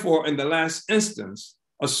 and therefore, in the last instance,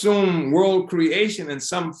 assume world creation in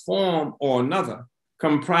some form or another,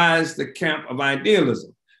 comprise the camp of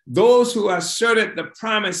idealism. Those who asserted the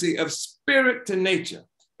primacy of spirit to nature,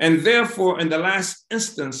 and therefore, in the last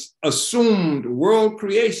instance, assumed world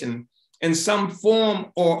creation in some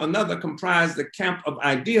form or another, comprise the camp of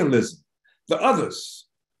idealism. The others,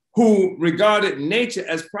 who regarded nature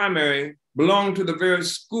as primary, belong to the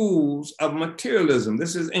various schools of materialism.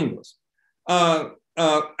 This is Engels.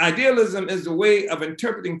 Idealism is the way of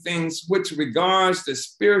interpreting things which regards the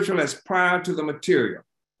spiritual as prior to the material,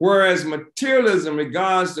 whereas materialism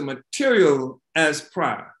regards the material as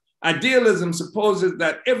prior. Idealism supposes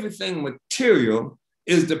that everything material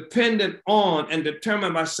is dependent on and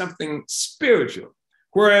determined by something spiritual,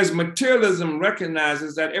 whereas materialism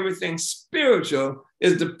recognizes that everything spiritual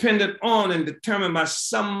is dependent on and determined by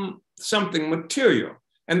something material.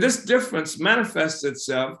 And this difference manifests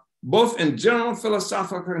itself both in general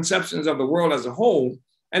philosophical conceptions of the world as a whole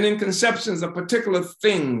and in conceptions of particular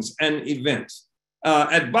things and events.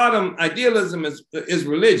 At bottom, idealism is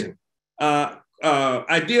religion.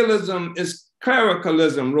 Idealism is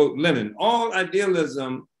clericalism, wrote Lenin. All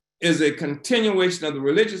idealism is a continuation of the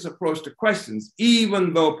religious approach to questions,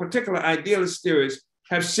 even though particular idealist theories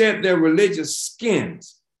have shed their religious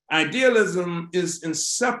skins. Idealism is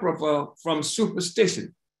inseparable from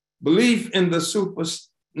superstition, belief in the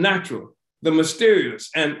supernatural, the mysterious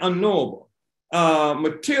and unknowable.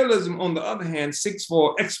 Materialism, on the other hand, seeks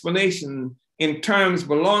for explanation in terms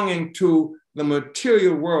belonging to the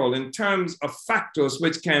material world, in terms of factors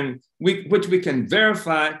which we can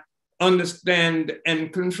verify, understand,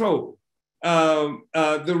 and control.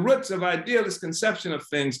 The roots of idealist conception of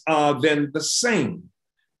things are then the same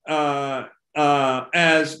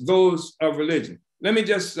as those of religion. Let me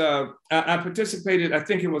just, I participated, I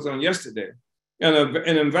think it was on yesterday, in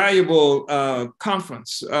an invaluable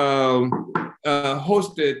conference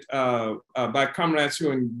hosted by comrades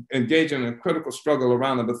who engage in a critical struggle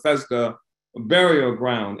around the Bethesda burial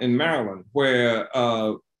ground in Maryland, where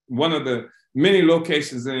one of the many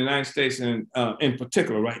locations in the United States, in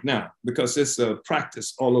particular right now, because it's a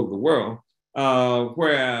practice all over the world,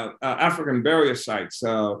 where African burial sites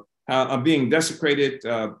are being desecrated,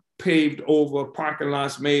 paved over, parking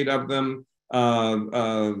lots made of them,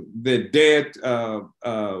 the dead,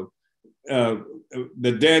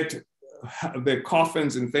 their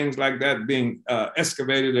coffins and things like that being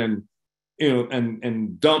excavated and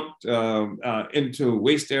dumped into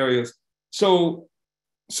waste areas. So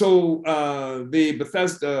the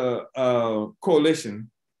Bethesda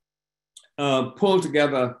coalition pulled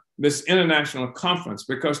together this international conference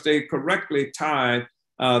because they correctly tied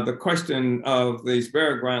the question of these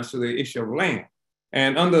burial grounds to the issue of land.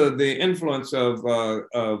 And under the influence of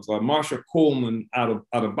Marshall Coleman out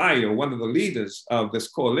of Bayou, one of the leaders of this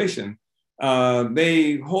coalition,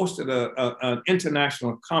 they hosted an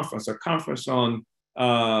international conference, a conference on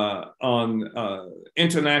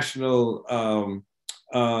international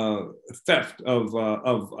theft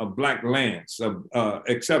of Black lands,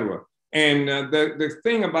 et cetera. And the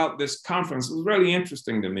thing about this conference was really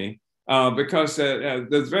interesting to me because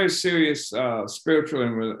there's very serious spiritual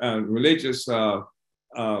and religious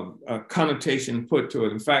connotation put to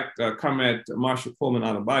it. In fact, Comrade Marshall Coleman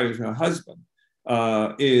out of Bayou, her husband,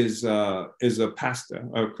 is a pastor,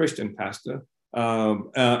 a Christian pastor.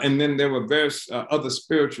 And then there were various other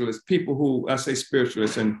spiritualists, people who, I say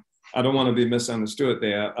spiritualists, and I don't want to be misunderstood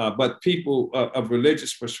there, but people of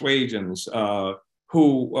religious persuasions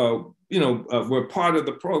who, were part of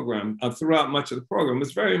the program throughout much of the program. It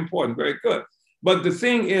was very important, very good. But the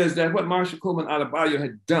thing is that what Marshall Coleman out of Bayou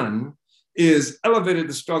had done is elevated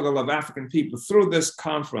the struggle of African people through this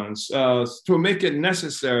conference to make it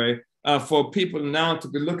necessary for people now to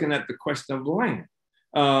be looking at the question of land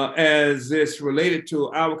as it's related to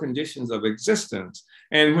our conditions of existence.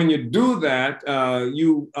 And when you do that,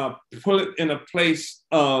 you put it in a place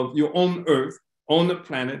of your own earth, on the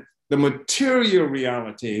planet, the material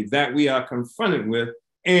reality that we are confronted with.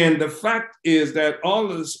 And the fact is that all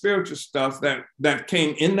of the spiritual stuff that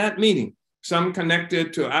came in that meeting, some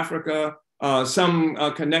connected to Africa, some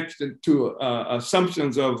connected to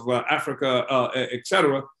assumptions of Africa, et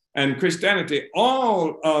cetera, and Christianity,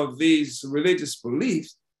 all of these religious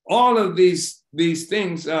beliefs, all of these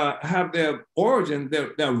things have their origin,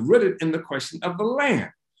 they're rooted in the question of the land.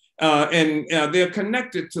 And they're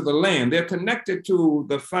connected to the land. They're connected to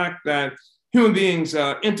the fact that human beings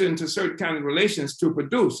enter into certain kind of relations to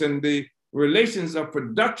produce, and the relations of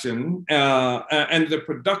production and the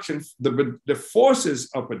production, the forces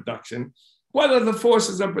of production. What are the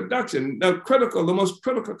forces of production? The most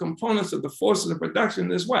critical components of the forces of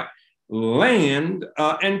production is what? Land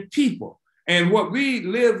and people. And what we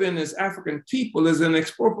live in as African people is an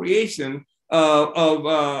expropriation of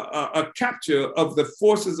a capture of the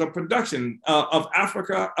forces of production of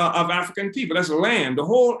Africa, of African people. That's land, the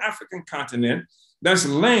whole African continent. That's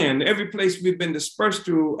land, every place we've been dispersed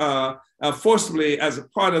to forcibly as a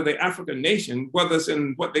part of the African nation, whether it's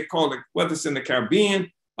in what they call it, whether it's in the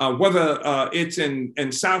Caribbean, whether it's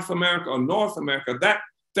in South America or North America, that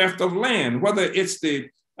theft of land, whether it's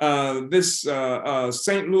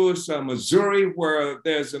St. Louis, Missouri, where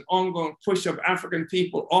there's an ongoing push of African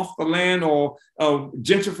people off the land, or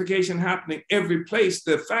gentrification happening every place.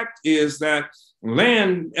 The fact is that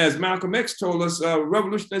land, as Malcolm X told us,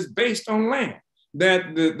 revolution is based on land.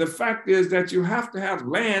 That the fact is that you have to have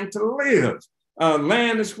land to live.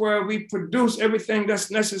 Land is where we produce everything that's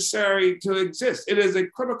necessary to exist. It is a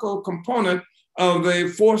critical component of the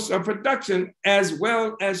force of production as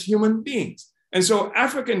well as human beings. And so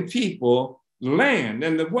African people, land,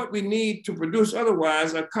 and what we need to produce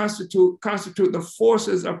otherwise constitute the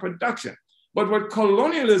forces of production. But what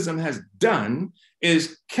colonialism has done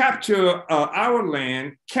is capture our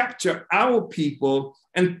land, capture our people,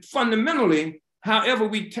 and fundamentally, however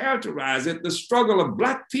we characterize it, the struggle of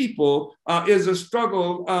Black people is a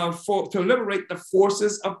struggle to liberate the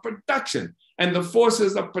forces of production. and the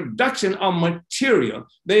forces of production are material.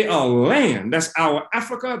 They are land. That's our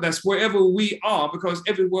Africa. That's wherever we are, because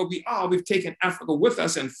everywhere we are, we've taken Africa with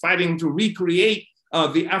us and fighting to recreate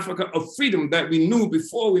the Africa of freedom that we knew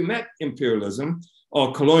before we met imperialism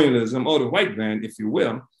or colonialism or the white man, if you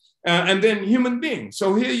will, and then human beings.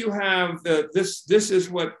 So here you have this is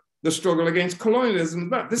what the struggle against colonialism is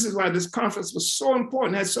about. This is why this conference was so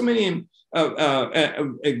important, had so many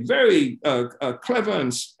very clever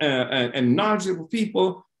and knowledgeable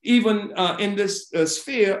people, even in this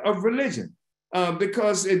sphere of religion,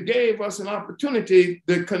 because it gave us an opportunity,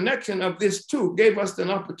 the connection of this two gave us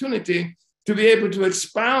an opportunity to be able to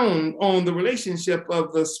expound on the relationship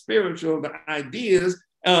of the spiritual, the ideas,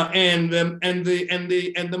 and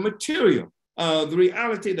the material, the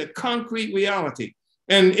reality, the concrete reality.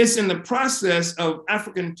 And it's in the process of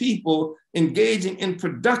African people engaging in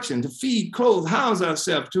production to feed, clothe, house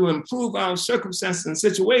ourselves, to improve our circumstances and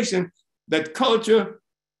situation, that culture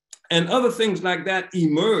and other things like that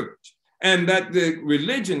emerge, and that the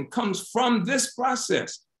religion comes from this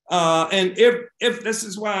process. And if this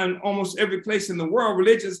is why in almost every place in the world,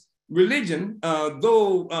 religion,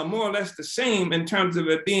 though more or less the same in terms of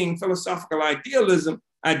it being philosophical idealist,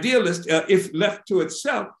 if left to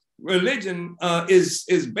itself, religion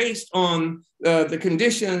is based on the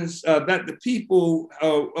conditions that the people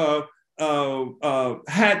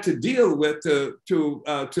had to deal with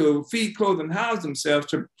to feed, clothe, and house themselves,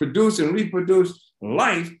 to produce and reproduce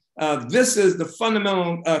life. This is the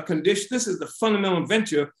fundamental condition. This is the fundamental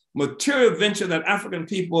venture, material venture that African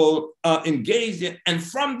people engaged in. And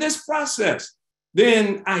from this process,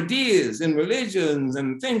 then ideas and religions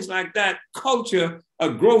and things like that, culture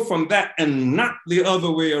grow from that, and not the other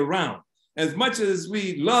way around. As much as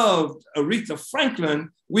we loved Aretha Franklin,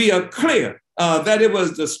 we are clear that it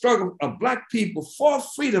was the struggle of Black people for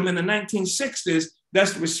freedom in the 1960s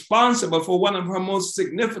that's responsible for one of her most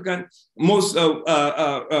significant, most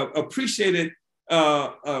appreciated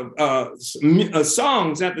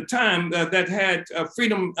songs at the time that had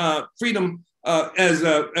freedom as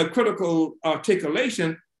a critical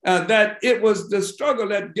articulation, that it was the struggle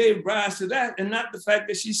that gave rise to that, and not the fact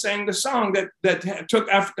that she sang the song that took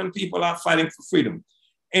African people out fighting for freedom.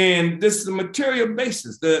 And this is the material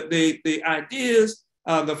basis, the ideas,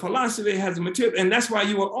 the philosophy has a material, and that's why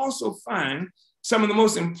you will also find some of the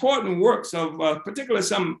most important works of particularly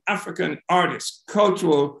some African artists,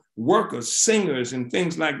 cultural workers, singers, and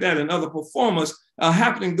things like that, and other performers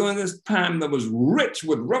happening during this time that was rich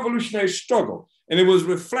with revolutionary struggle. And it was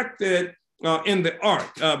reflected in the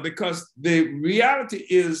art, because the reality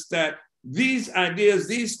is that these ideas,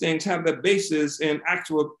 these things have their basis in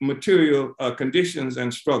actual material conditions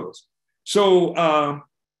and struggles. So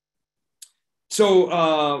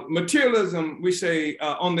materialism, we say,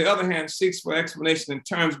 on the other hand, seeks for explanation in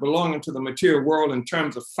terms belonging to the material world, in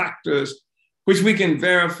terms of factors which we can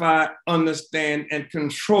verify, understand, and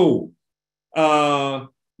control. The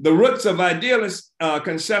roots of idealist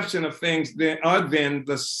conception of things are then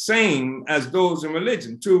the same as those in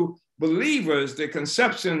religion. To believers, the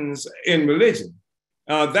conceptions in religion,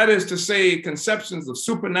 that is to say, conceptions of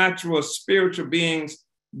supernatural spiritual beings,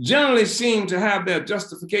 generally seem to have their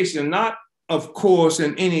justification, not, of course,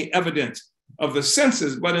 in any evidence of the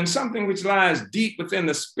senses, but in something which lies deep within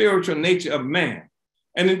the spiritual nature of man.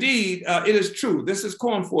 And indeed, it is true, this is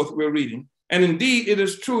Cornforth we're reading, and indeed it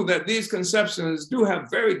is true that these conceptions do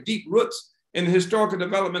have very deep roots in the historical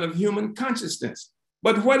development of human consciousness.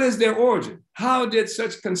 But what is their origin? How did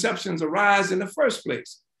such conceptions arise in the first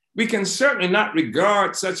place? We can certainly not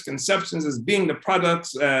regard such conceptions as being the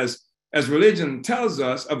products, as religion tells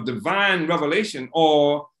us, of divine revelation,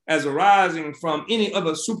 or as arising from any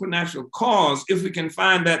other supernatural cause, if we can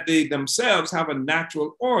find that they themselves have a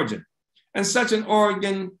natural origin. And such an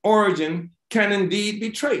origin can indeed be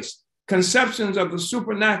traced. Conceptions of the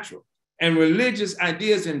supernatural and religious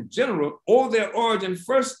ideas in general owe their origin,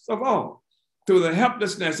 first of all, to the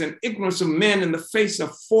helplessness and ignorance of men in the face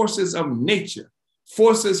of forces of nature.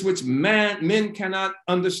 Forces which men cannot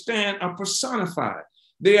understand are personified.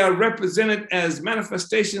 They are represented as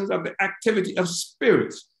manifestations of the activity of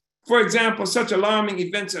spirits. For example, such alarming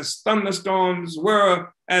events as thunderstorms were,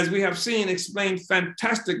 as we have seen, explained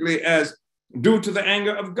fantastically as due to the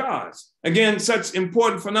anger of gods. Again, such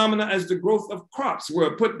important phenomena as the growth of crops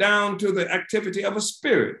were put down to the activity of a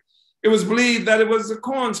spirit. It was believed that it was the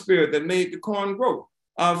corn spirit that made the corn grow.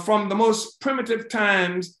 From the most primitive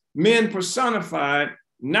times, men personified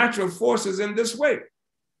natural forces in this way.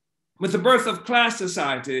 With the birth of class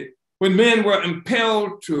society, when men were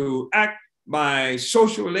impelled to act by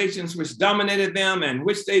social relations which dominated them and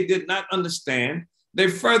which they did not understand, they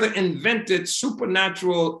further invented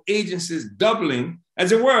supernatural agencies doubling,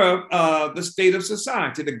 as it were, the state of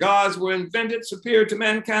society. The gods were invented superior to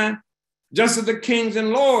mankind, just as the kings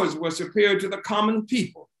and lords were superior to the common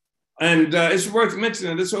people. And it's worth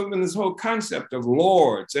mentioning this whole concept of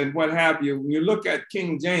lords and what have you. When you look at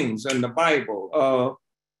King James and the Bible,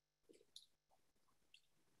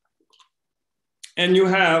 and you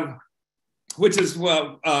have, which is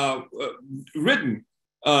written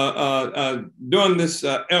during this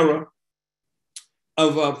era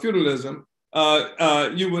of feudalism,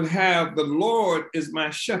 you would have the Lord is my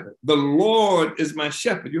shepherd. The Lord is my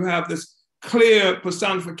shepherd. You have this clear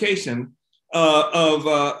personification of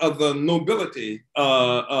the nobility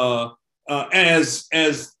as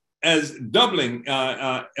doubling,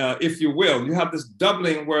 if you will. You have this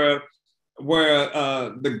doubling where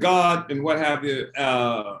the God and what have you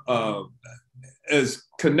is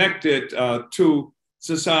connected to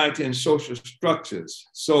society and social structures.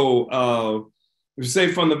 So we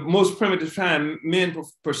say from the most primitive time, men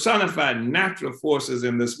personified natural forces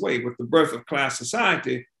in this way. With the birth of class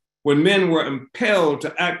society, when men were impelled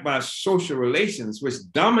to act by social relations which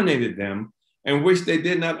dominated them and which they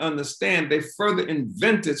did not understand, they further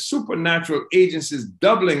invented supernatural agencies,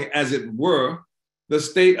 doubling, as it were, the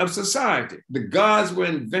state of society. The gods were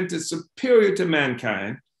invented superior to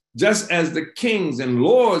mankind, just as the kings and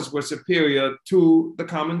lords were superior to the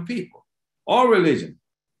common people. All religion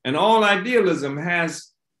and all idealism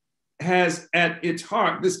has at its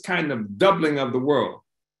heart this kind of doubling of the world.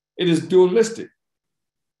 It is dualistic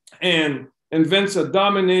and invents a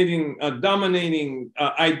dominating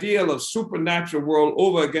ideal of supernatural world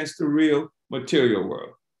over against the real material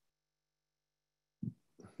world.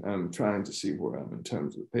 I'm trying to see where I'm in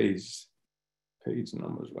terms of page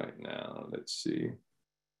numbers right now. Let's see.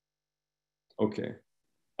 Okay.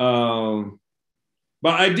 But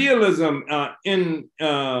idealism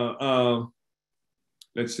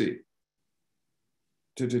let's see.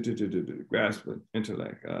 Grasp of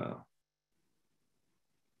intellect.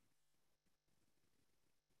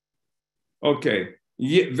 Okay.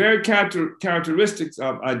 Very characteristics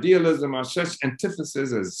of idealism are such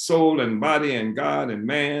antitheses as soul and body and God and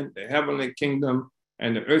man, the heavenly kingdom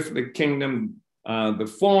and the earthly kingdom,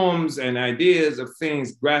 the forms and ideas of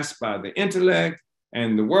things grasped by the intellect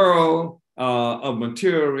and the world of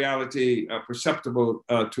material reality perceptible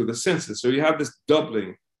to the senses. So you have this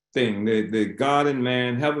doubling thing, the God and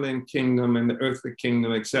man, heavenly kingdom and the earthly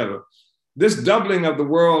kingdom, etc. This doubling of the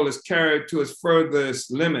world is carried to its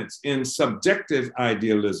furthest limits in subjective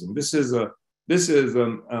idealism. This is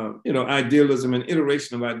idealism, an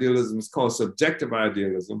iteration of idealism is called subjective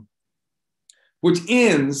idealism, which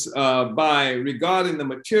ends by regarding the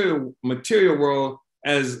material world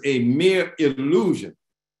as a mere illusion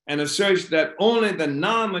and asserts that only the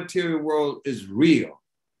non-material world is real.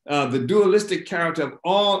 The dualistic character of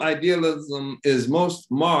all idealism is most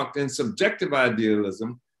marked in subjective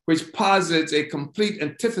idealism, which posits a complete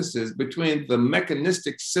antithesis between the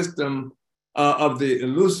mechanistic system of the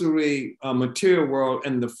illusory material world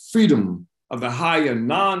and the freedom of the higher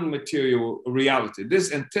non-material reality.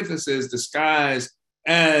 This antithesis, disguised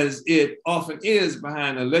as it often is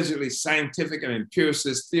behind allegedly scientific and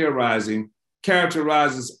empiricist theorizing,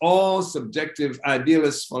 characterizes all subjective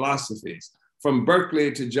idealist philosophies, from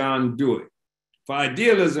Berkeley to John Dewey. For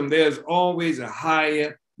idealism, there's always a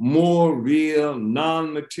higher, more real,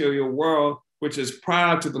 non-material world, which is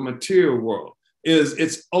prior to the material world, is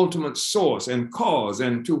its ultimate source and cause,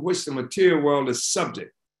 and to which the material world is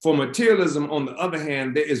subject. For materialism, on the other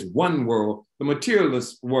hand, there is one world, the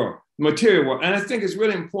materialist world, material world. And I think it's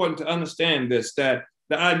really important to understand this, that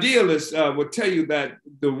the idealist will tell you that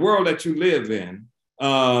the world that you live in,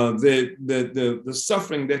 the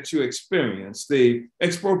suffering that you experience, the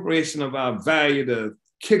expropriation of our value, the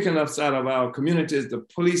kicking us out of our communities, the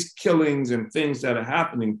police killings and things that are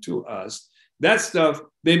happening to us, that stuff,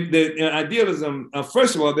 idealism,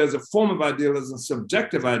 first of all, there's a form of idealism,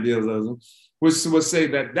 subjective idealism, which will say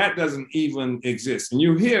that that doesn't even exist. And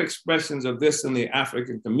you hear expressions of this in the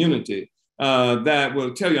African community that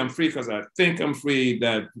will tell you I'm free because I think I'm free,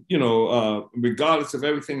 that, regardless of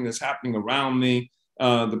everything that's happening around me,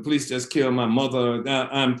 the police just killed my mother,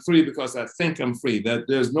 I'm free because I think I'm free, that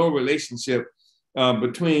there's no relationship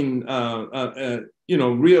between,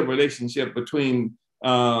 real relationship between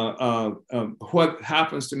what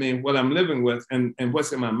happens to me, what I'm living with, and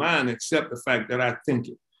what's in my mind, except the fact that I think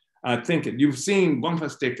it. I think it. You've seen bumper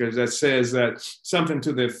stickers that says that something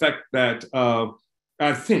to the effect that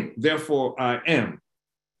I think, therefore I am,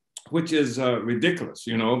 which is ridiculous,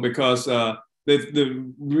 because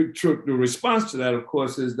the response to that, of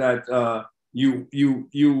course, is that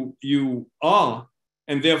you are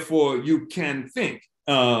and therefore you can think.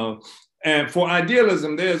 And for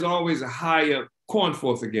idealism, there's always a higher,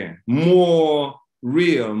 Cornforth again, more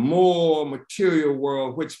real, more material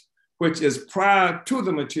world, which is prior to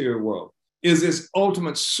the material world, is its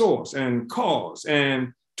ultimate source and cause,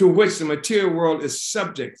 and to which the material world is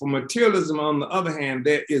subject. For materialism, on the other hand,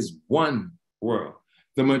 there is one world,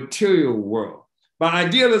 the material world. By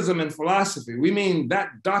idealism in philosophy, we mean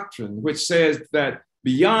that doctrine which says that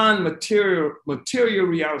beyond material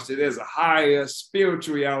reality, there's a higher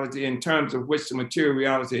spiritual reality in terms of which the material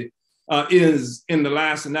reality is, in the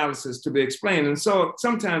last analysis, to be explained. And so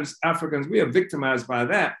sometimes Africans, we are victimized by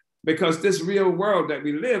that, because this real world that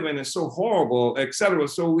we live in is so horrible, et cetera.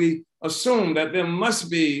 So we assume that there must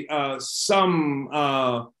be some,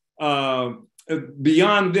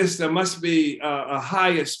 beyond this, there must be a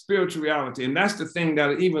higher spiritual reality. And that's the thing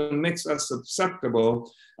that even makes us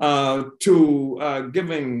susceptible to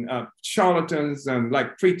giving charlatans and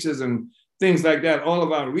like preachers and things like that all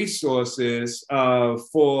of our resources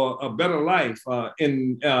for a better life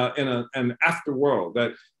in an afterworld.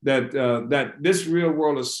 That this real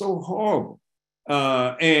world is so horrible,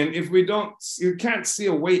 and if you can't see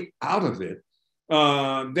a way out of it,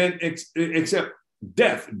 then except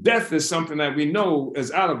death. Death is something that we know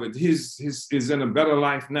is out of it. He's in a better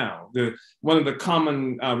life now. One of the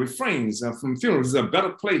common refrains from funerals is a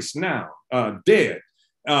better place now, dead.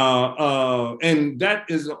 And that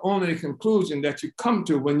is the only conclusion that you come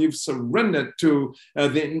to when you've surrendered to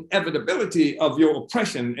the inevitability of your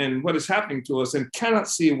oppression and what is happening to us, and cannot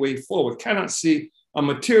see a way forward, cannot see a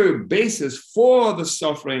material basis for the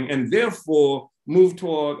suffering, and therefore move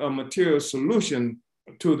toward a material solution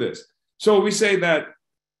to this. So we say that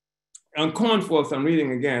on Cornforth, I'm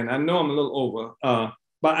reading again, I know I'm a little over,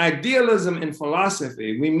 by idealism in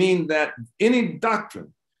philosophy, we mean that any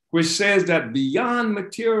doctrine which says that beyond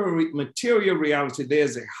material reality,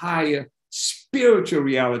 there's a higher spiritual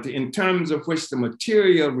reality in terms of which the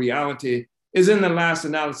material reality is, in the last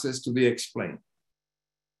analysis, to be explained.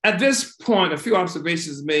 At this point, a few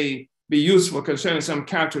observations may be useful concerning some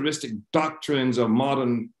characteristic doctrines of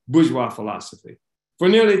modern bourgeois philosophy. For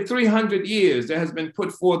nearly 300 years, there has been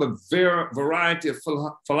put forth a variety of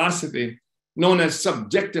philosophy known as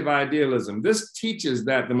subjective idealism. This teaches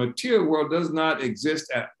that the material world does not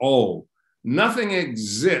exist at all. Nothing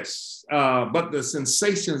exists but the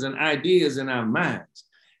sensations and ideas in our minds.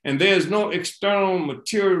 And there's no external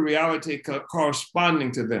material reality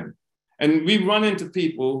corresponding to them. And we run into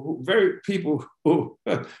people who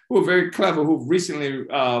are very clever, who've recently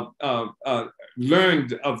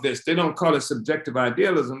learned of this. They don't call it subjective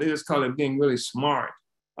idealism, they just call it being really smart.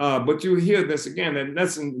 But you hear this again, that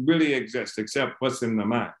doesn't really exist except what's in the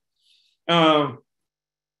mind.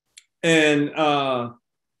 And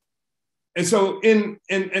so and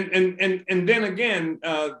then again,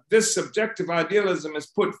 this subjective idealism is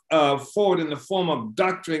put forward in the form of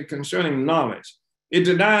doctrine concerning knowledge. It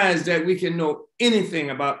denies that we can know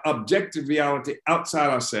anything about objective reality outside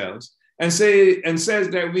ourselves, and says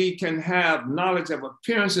that we can have knowledge of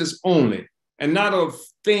appearances only and not of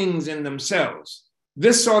things in themselves.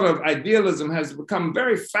 This sort of idealism has become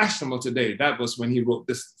very fashionable today. That was when he wrote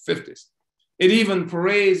this in the 50s. It even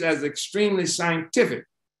parades as extremely scientific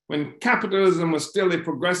when capitalism was still a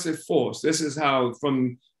progressive force. This is how,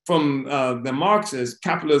 from the Marxists,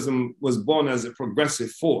 capitalism was born as a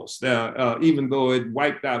progressive force, even though it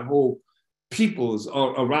wiped out whole peoples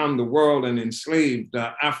around the world and enslaved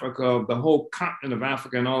Africa, the whole continent of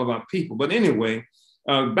Africa and all of our people. But anyway,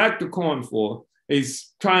 back to Cornforth,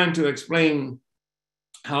 he's trying to explain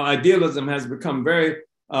how idealism has become very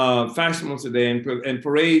fashionable today and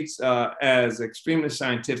parades as extremely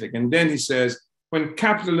scientific. And then he says, when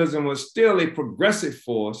capitalism was still a progressive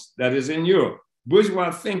force, that is in Europe,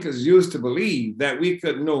 bourgeois thinkers used to believe that we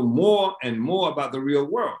could know more and more about the real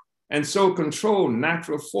world, and so control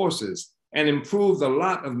natural forces and improve the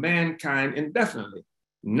lot of mankind indefinitely.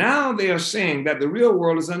 Now they are saying that the real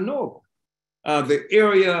world is unknowable. The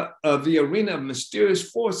arena of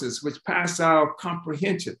mysterious forces which pass our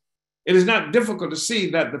comprehension. It is not difficult to see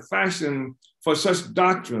that the fashion for such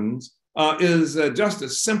doctrines is just a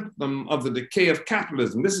symptom of the decay of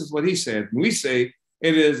capitalism. This is what he said. We say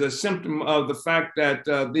it is a symptom of the fact that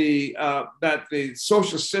the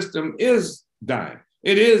social system is dying.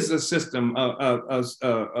 It is a system of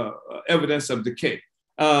evidence of decay.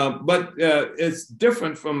 But it's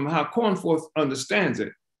different from how Cornforth understands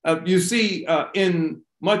it. You see in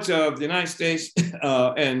much of the United States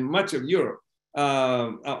and much of Europe,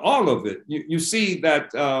 all of it, you see that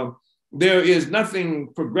there is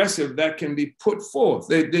nothing progressive that can be put forth.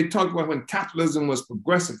 They talk about when capitalism was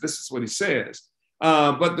progressive. This is what he says.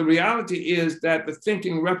 But the reality is that the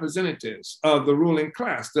thinking representatives of the ruling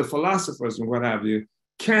class, the philosophers and what have you,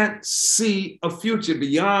 can't see a future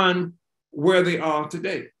beyond where they are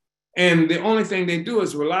today. And the only thing they do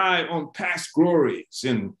is rely on past glories.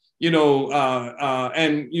 And,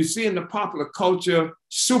 and you see in the popular culture,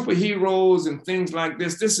 superheroes and things like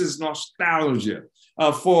this. This is nostalgia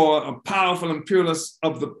for a powerful imperialism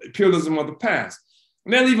of the past.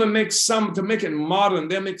 And they'll even make to make it modern,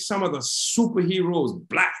 they'll make some of the superheroes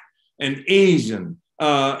Black and Asian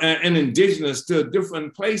and indigenous to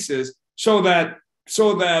different places so that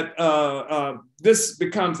this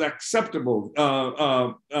becomes acceptable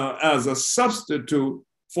as a substitute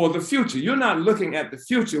for the future. You're not looking at the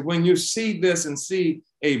future when you see this and see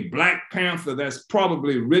a Black Panther that's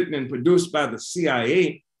probably written and produced by the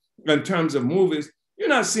CIA in terms of movies. You're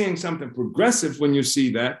not seeing something progressive when you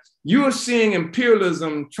see that. You are seeing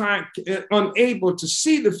imperialism unable to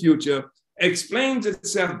see the future, explains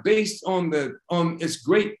itself based on its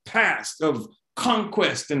great past of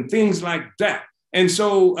conquest and things like that. And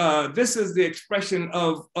so this is the expression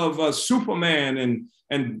of Superman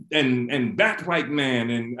and Bat White Man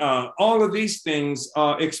and all of these things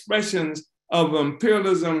are expressions of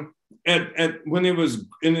imperialism when it was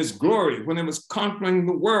in its glory, when it was conquering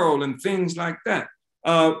the world and things like that.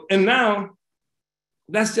 And now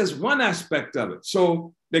that's just one aspect of it.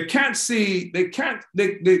 So they can't see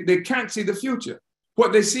the future.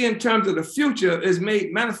 What they see in terms of the future is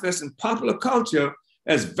made manifest in popular culture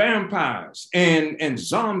as vampires and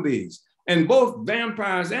zombies. And both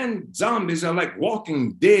vampires and zombies are like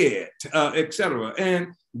walking dead, etc. And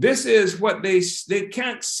this is what they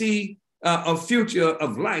can't see a future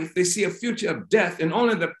of life. They see a future of death, and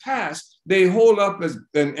only the past they hold up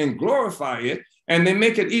and glorify it. And they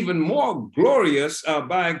make it even more glorious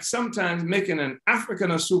by sometimes making an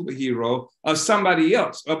African a superhero or somebody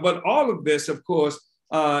else. But all of this, of course,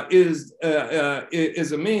 is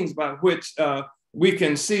a means by which we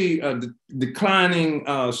can see a declining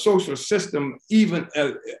social system, even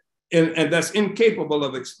and that's incapable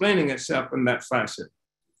of explaining itself in that fashion.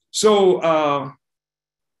 So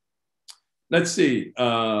let's see,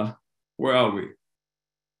 where are we?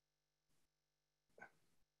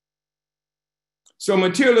 So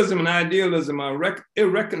materialism and idealism are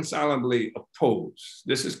irreconcilably opposed.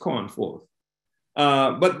 This is Cornforth.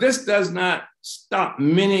 But this does not stop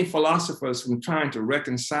many philosophers from trying to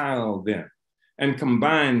reconcile them and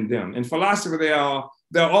combine them. In philosophy, there are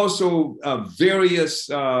also various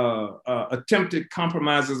attempted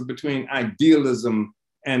compromises between idealism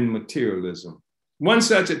and materialism. One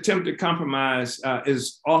such attempted compromise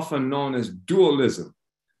is often known as dualism.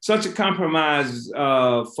 Such a compromise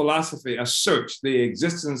philosophy asserts the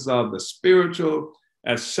existence of the spiritual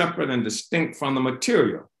as separate and distinct from the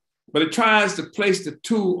material, but it tries to place the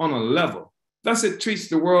two on a level. Thus, it treats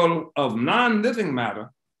the world of non-living matter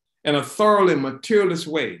in a thoroughly materialist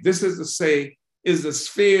way. This is to say, is the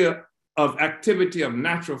sphere of activity of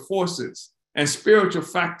natural forces, and spiritual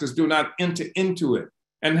factors do not enter into it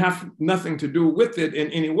and have nothing to do with it in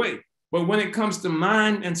any way. But when it comes to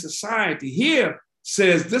mind and society, here,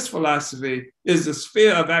 says this philosophy is the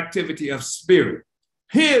sphere of activity of spirit.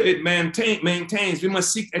 Here it maintains we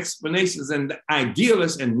must seek explanations in the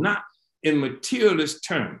idealist and not in materialist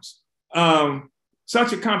terms.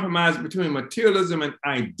 Such a compromise between materialism and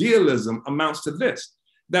idealism amounts to this,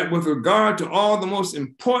 that with regard to all the most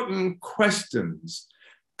important questions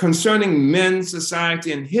concerning men,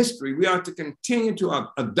 society, and history, we are to continue to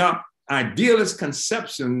adopt idealist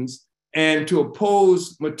conceptions and to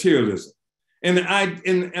oppose materialism. And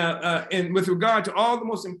with regard to all the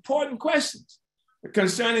most important questions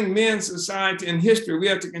concerning men, society, and history, we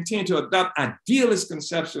have to continue to adopt idealist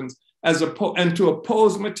conceptions and to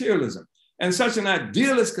oppose materialism. And such an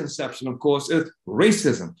idealist conception, of course, is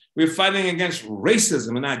racism. We're fighting against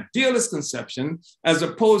racism, an idealist conception, as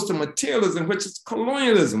opposed to materialism, which is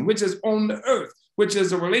colonialism, which is on the earth, which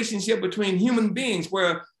is a relationship between human beings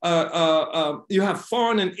where you have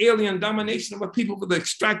foreign and alien domination of people to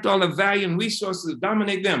extract all the value and resources to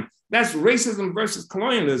dominate them. That's racism versus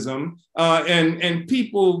colonialism. And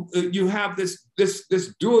people, you have this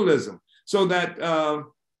dualism. So that,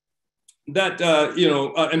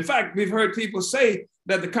 in fact, we've heard people say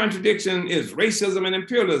that the contradiction is racism and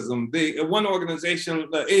imperialism. One organization,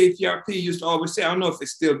 the AAPRP, used to always say, I don't know if they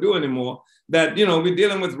still do anymore, that we're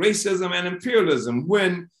dealing with racism and imperialism,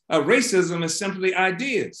 when racism is simply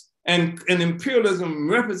ideas, and imperialism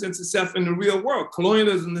represents itself in the real world.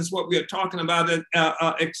 Colonialism is what we are talking about,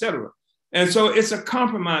 et cetera. And so it's a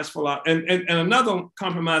compromise philosophy. And another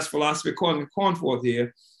compromise philosophy, according to Cornforth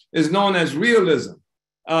here, is known as realism.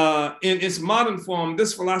 in its modern form,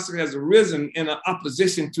 this philosophy has arisen in an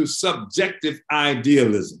opposition to subjective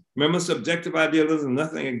idealism. Remember subjective idealism?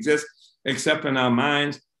 Nothing exists except in our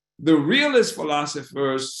minds. The realist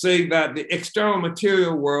philosophers say that the external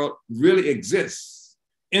material world really exists,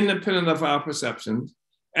 independent of our perceptions,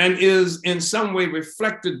 and is in some way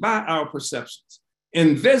reflected by our perceptions.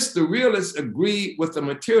 In this, the realists agree with the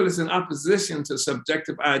materialists in opposition to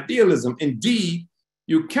subjective idealism. Indeed,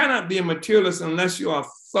 you cannot be a materialist unless you are a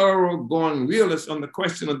thoroughgoing realist on the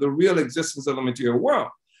question of the real existence of the material world.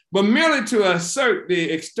 But merely to assert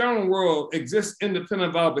the external world exists independent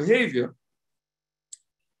of our behavior,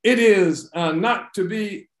 it is not to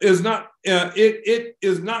be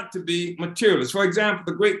materialist. For example,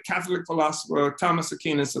 the great Catholic philosopher Thomas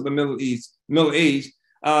Aquinas of the Middle Age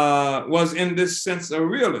was in this sense a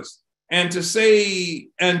realist. And to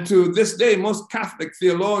this day, most Catholic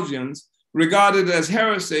theologians regard it as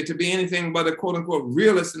heresy to be anything but a quote unquote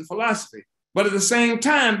realist in philosophy. But at the same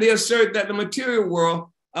time, they assert that the material world,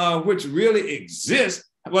 which really exists,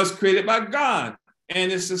 was created by God and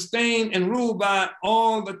is sustained and ruled by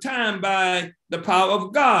all the time by the power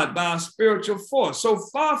of God, by a spiritual force. So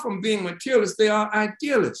far from being materialists, they are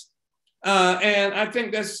idealists. And I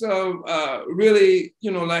think that's really,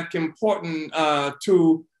 like important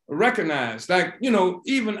to recognize. Like,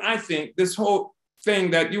 even I think this whole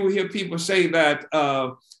thing that you will hear people say that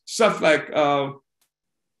stuff like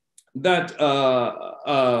that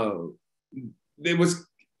there was,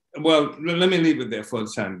 well, let me leave it there for the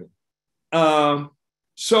time being.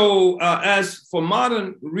 As for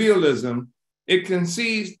modern realism, it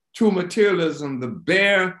concedes to materialism the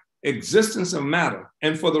bare existence of matter,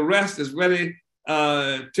 and for the rest is ready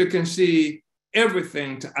to concede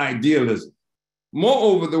everything to idealism.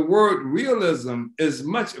 Moreover, the word realism is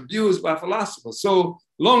much abused by philosophers. So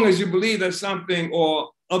long as you believe that something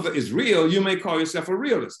or other is real, you may call yourself a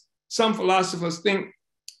realist. Some philosophers think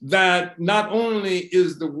that not only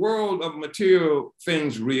is the world of material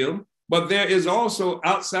things real, but there is also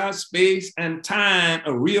outside space and time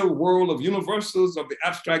a real world of universals of the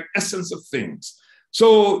abstract essence of things.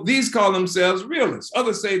 So these call themselves realists.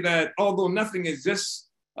 Others say that although nothing exists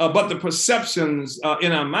but the perceptions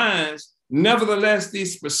in our minds, nevertheless,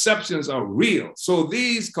 these perceptions are real. So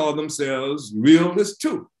these call themselves realists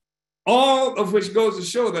too. All of which goes to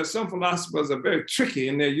show that some philosophers are very tricky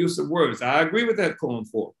in their use of words. I agree with that,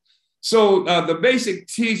 Cornforth. So the basic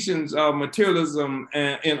teachings of materialism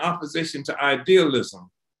in opposition to idealism.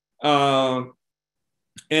 Let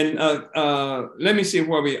me see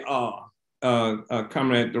where we are,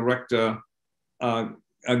 Comrade Director.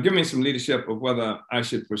 Give me some leadership of whether I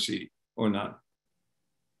should proceed or not.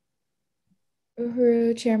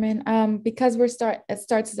 Uhuru, Chairman. Because it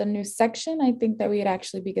starts as a new section, I think that we'd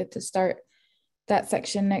actually be good to start that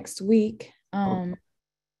section next week. Okay.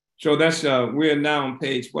 So that's, we're now on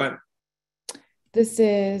page what? This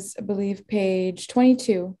is, I believe, page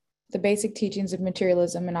 22, the basic teachings of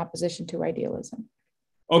materialism in opposition to idealism.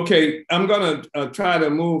 Okay, I'm gonna try to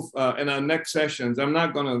move in our next sessions. I'm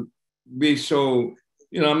not gonna be so,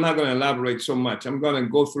 I'm not gonna elaborate so much. I'm gonna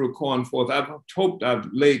go through Cornforth. I've hoped I've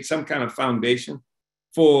laid some kind of foundation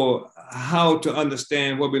for how to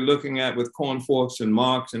understand what we're looking at with Cornforth and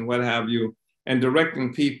Marx and what have you, and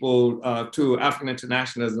directing people to African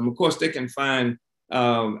internationalism. Of course, they can find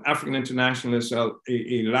African internationalist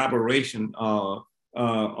elaboration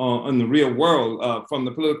on the real world from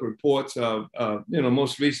the political reports of,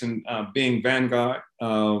 most recent being Vanguard,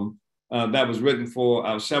 that was written for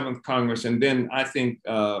our 7th Congress. And then I think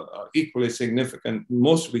equally significant,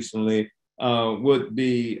 most recently, would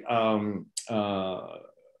be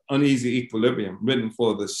Uneasy Equilibrium, written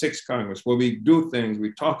for the 6th Congress, where we do things,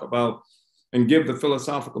 we talk about and give the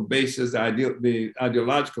philosophical basis, the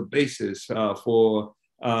ideological basis for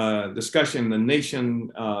discussion, the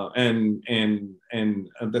nation and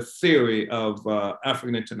the theory of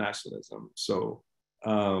African internationalism. So,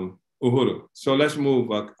 Uhuru. So let's move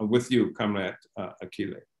with you, Comrade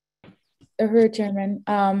Akile. Uhuru, Chairman.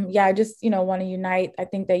 I just want to unite. I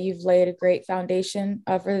think that you've laid a great foundation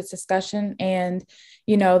for this discussion, and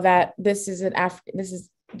that this is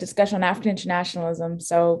discussion on African internationalism.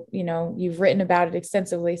 So, you've written about it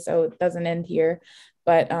extensively, so it doesn't end here.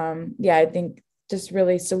 But I think just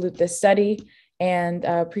really salute this study and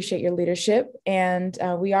appreciate your leadership. And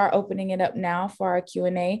we are opening it up now for our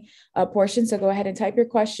Q&A portion. So go ahead and type your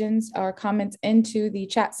questions or comments into the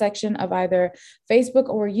chat section of either Facebook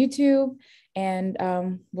or YouTube. And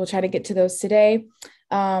we'll try to get to those today.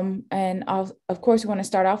 And of course, we want to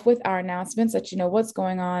start off with our announcements, let you know what's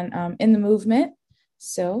going on in the movement.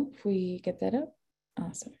 So if we get that up,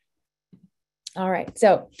 awesome. All right,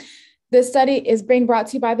 so This study is being brought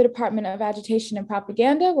to you by the Department of Agitation and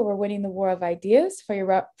Propaganda, where we're winning the war of ideas. For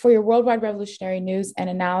your worldwide revolutionary news and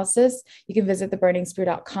analysis, you can visit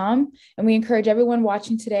theburningspear.com. And we encourage everyone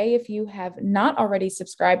watching today, if you have not already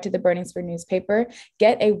subscribed to the Burning Spear newspaper,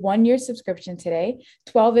 get a 1-year subscription today.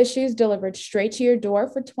 12 issues delivered straight to your door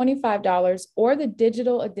for $25, or the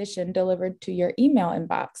digital edition delivered to your email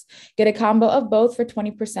inbox. Get a combo of both for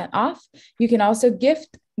 20% off. You can also get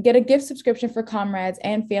a gift subscription for comrades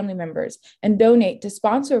and family members, and donate to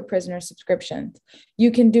sponsor a prisoner subscription. You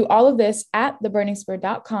can do all of this at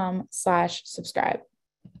theburningspear.com/subscribe.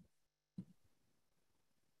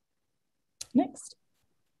 Next.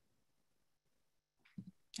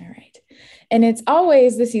 All right. And it's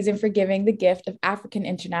always the season for giving the gift of African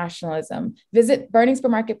internationalism. Visit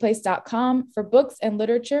burningspearmarketplace.com for books and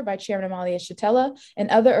literature by Chairman Omali Yeshitela and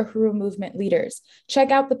other Uhuru movement leaders. Check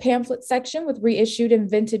out the pamphlet section with reissued and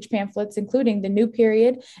vintage pamphlets, including The New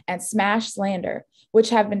Period and Smash Slander, which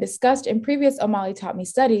have been discussed in previous Omali Taught Me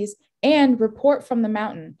studies, and Report from the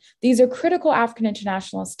Mountain. These are critical African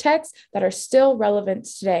internationalist texts that are still relevant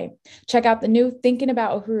today. Check out the new Thinking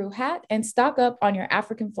About Uhuru hat and stock up on your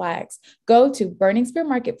African flags. Go to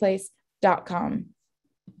burningspearmarketplace.com.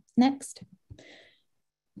 Next.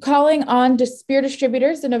 Calling on spear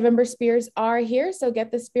distributors, the November spears are here, so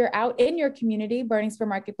get the spear out in your community.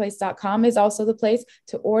 burningspearmarketplace.com is also the place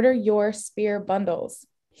to order your spear bundles.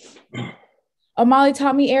 Omali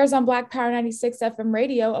Taught Me airs on Black Power 96 FM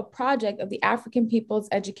radio, a project of the African People's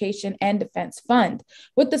Education and Defense Fund,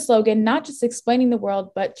 with the slogan, not just explaining the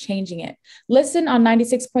world, but changing it. Listen on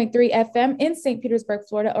 96.3 FM in St. Petersburg,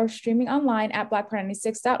 Florida, or streaming online at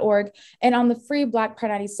blackpower96.org and on the free Black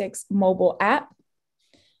Power 96 mobile app.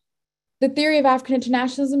 The theory of African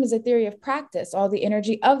internationalism is a theory of practice. All the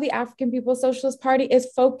energy of the African People's Socialist Party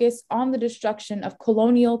is focused on the destruction of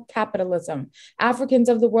colonial capitalism. Africans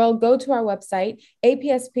of the world, go to our website,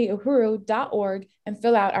 apspuhuru.org, and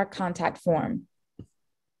fill out our contact form.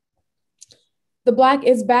 The Black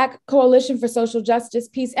is Back Coalition for Social Justice,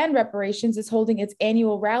 Peace, and Reparations is holding its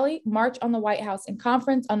annual rally, March on the White House and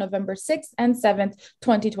Conference on November 6th and 7th,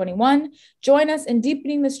 2021. Join us in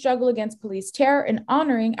deepening the struggle against police terror and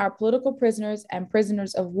honoring our political prisoners and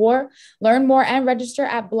prisoners of war. Learn more and register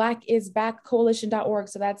at blackisbackcoalition.org.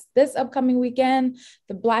 So that's this upcoming weekend,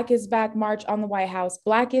 the Black is Back March on the White House,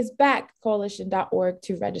 blackisbackcoalition.org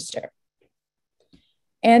to register.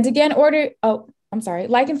 And again,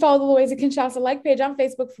 like and follow the Loiza Kinshasa like page on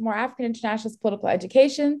Facebook for more African internationalist political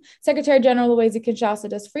education. Secretary General Loiza Kinshasa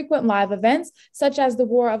does frequent live events, such as the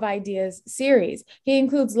War of Ideas series. He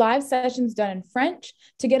includes live sessions done in French.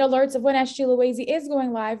 To get alerts of when SG Loiza is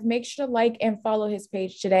going live, make sure to like and follow his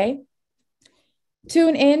page today.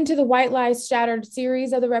 Tune in to the White Lies Shattered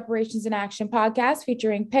series of the Reparations in Action podcast,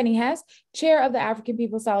 featuring Penny Hess, chair of the African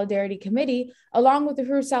People's Solidarity Committee, along with the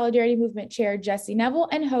Uhuru Solidarity Movement chair, Jesse Neville,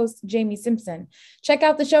 and host, Jamie Simpson. Check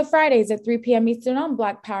out the show Fridays at 3 p.m. Eastern on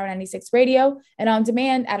Black Power 96 Radio and on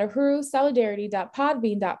demand at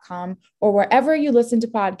uhurusolidarity.podbean.com or wherever you listen to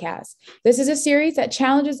podcasts. This is a series that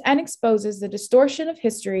challenges and exposes the distortion of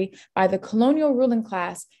history by the colonial ruling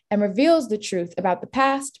class and reveals the truth about the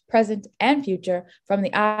past, present, and future from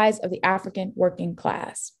the eyes of the African working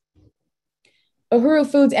class. Uhuru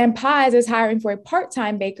Foods and Pies is hiring for a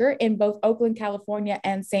part-time baker in both Oakland, California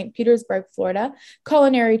and St. Petersburg, Florida.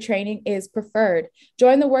 Culinary training is preferred.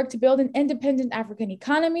 Join the work to build an independent African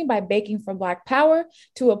economy by baking for Black Power.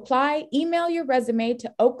 To apply, email your resume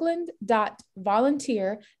to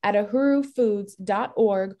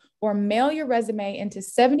oakland.volunteer@uhurufoods.org or mail your resume into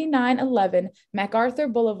 7911 MacArthur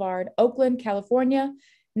Boulevard, Oakland, California,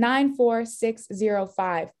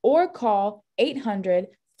 94605, or call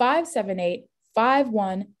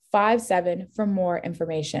 800-578-5157 for more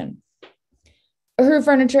information. Uhuru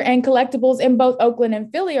Furniture and Collectibles in both Oakland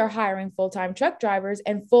and Philly are hiring full-time truck drivers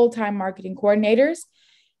and full-time marketing coordinators.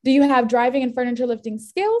 Do you have driving and furniture lifting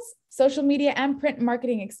skills, social media and print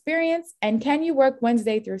marketing experience, and can you work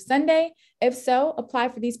Wednesday through Sunday? If so, apply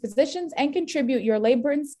for these positions and contribute your labor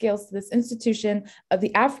and skills to this institution of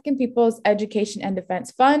the African People's Education and Defense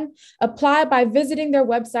Fund. Apply by visiting their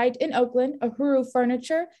website in Oakland,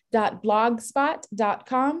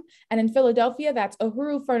 uhurufurniture.blogspot.com, and in Philadelphia, that's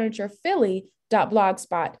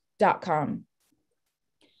uhurufurniturephilly.blogspot.com.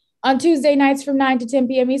 On Tuesday nights from 9 to 10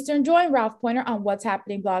 p.m. Eastern, join Ralph Pointer on What's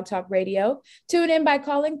Happening Blog Talk Radio. Tune in by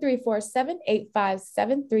calling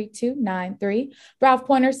 347-857-3293. Ralph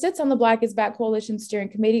Pointer sits on the Black is Back Coalition Steering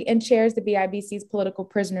Committee and chairs the BIBC's Political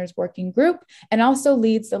Prisoners Working Group and also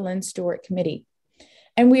leads the Lynn Stewart Committee.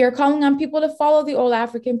 And we are calling on people to follow the All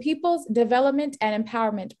African Peoples Development and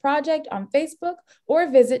Empowerment Project on Facebook or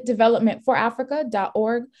visit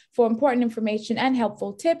developmentforafrica.org for important information and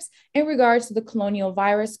helpful tips in regards to the colonial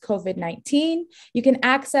virus COVID-19. You can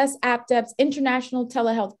access APDEP's International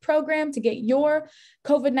Telehealth Program to get your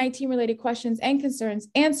COVID-19 related questions and concerns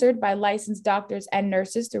answered by licensed doctors and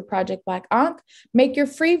nurses through Project Black Ankh. Make your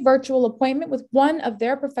free virtual appointment with one of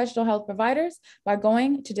their professional health providers by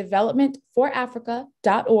going to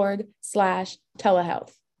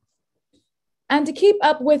developmentforafrica.org/telehealth. And to keep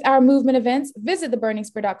up with our movement events, visit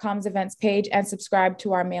theburningspear.com's events page and subscribe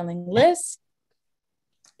to our mailing list.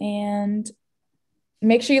 And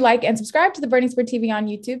make sure you like and subscribe to the Burning Spear TV on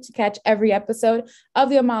YouTube to catch every episode of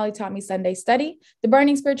the Omali Taught Me Sunday Study. The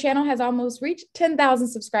Burning Spear channel has almost reached 10,000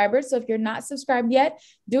 subscribers, so if you're not subscribed yet,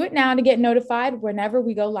 do it now to get notified whenever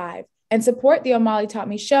we go live. And support the Omali Taught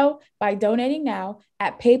Me show by donating now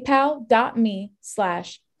at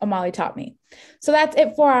paypal.me/Omali Taught Me. So that's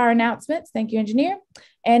it for our announcements. Thank you, engineer.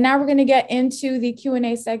 And now we're going to get into the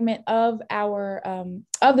Q&A segment of our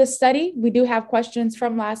of the study. We do have questions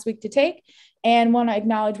from last week to take, and want to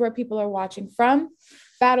acknowledge where people are watching from: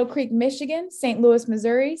 Battle Creek, Michigan; St. Louis,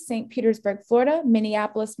 Missouri; St. Petersburg, Florida;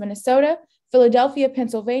 Minneapolis, Minnesota; Philadelphia,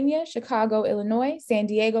 Pennsylvania; Chicago, Illinois; San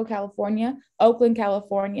Diego, California; Oakland,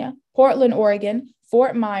 California; Portland, Oregon;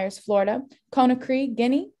 Fort Myers, Florida; Conakry,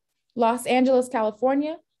 Guinea; Los Angeles,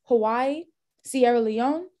 California; Hawaii; Sierra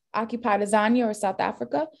Leone; occupied Tanzania or South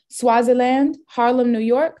Africa; Swaziland; Harlem, New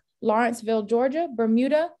York; Lawrenceville, Georgia;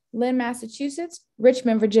 Bermuda; Lynn, Massachusetts;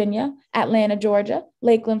 Richmond, Virginia; Atlanta, Georgia;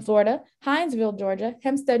 Lakeland, Florida; Hinesville, Georgia;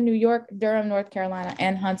 Hempstead, New York; Durham, North Carolina;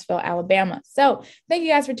 and Huntsville, Alabama. So thank you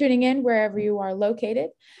guys for tuning in wherever you are located.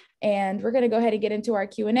 And we're going to go ahead and get into our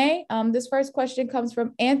Q&A. This first question comes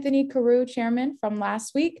from Anthony Carew, chairman from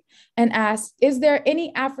last week, and asks, is there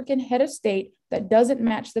any African head of state that doesn't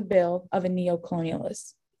match the bill of a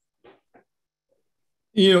neocolonialist?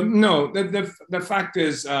 No, the fact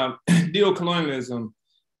is neocolonialism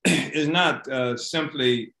is not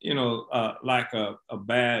simply, like a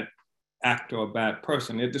bad act or a bad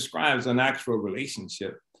person. It describes an actual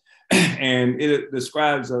relationship, and it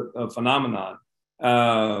describes a phenomenon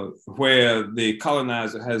where the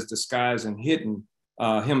colonizer has disguised and hidden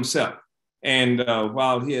himself. And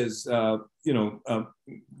while he has,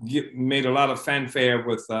 made a lot of fanfare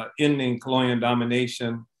with ending colonial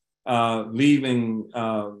domination, leaving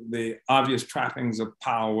the obvious trappings of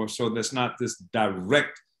power, so there's not this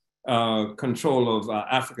direct control of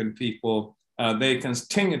African people. They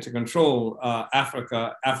continue to control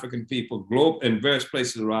African people in various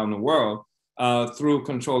places around the world through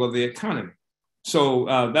control of the economy. So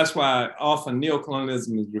that's why often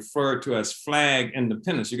neocolonialism is referred to as flag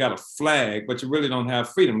independence. You got a flag, but you really don't have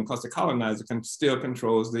freedom because the colonizer still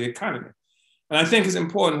controls the economy. And I think it's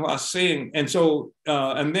important while saying, and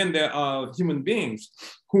then there are human beings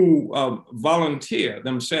who volunteer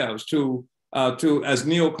themselves to as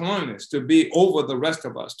neocolonialists, to be over the rest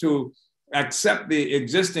of us, to accept the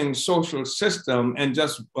existing social system and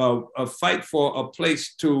just fight for a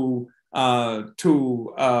place to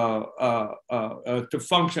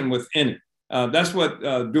function within it. That's what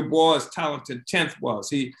Du Bois' talented 10th was.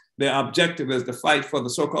 The objective is to fight for the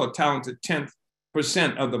so-called talented 10%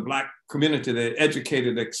 of the Black community, the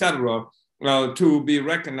educated, et cetera, to be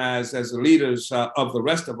recognized as the leaders of the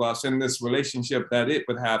rest of us in this relationship that it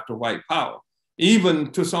would have to white power.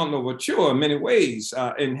 Even Toussaint Louverture, in many ways,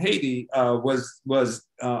 in Haiti, was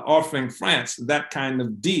offering France that kind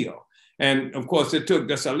of deal. And of course, it took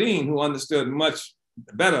Dessalines, who understood much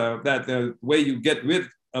better that the way you get rid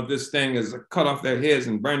of this thing is to cut off their heads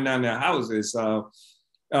and burn down their houses. So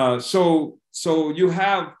you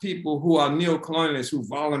have people who are neocolonialists who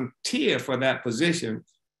volunteer for that position,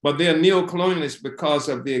 but they're neocolonialists because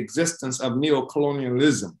of the existence of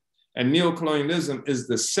neocolonialism. And neocolonialism is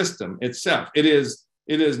the system itself. It is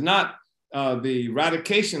not the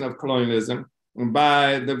eradication of colonialism.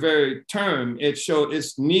 By the very term, it's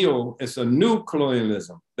a new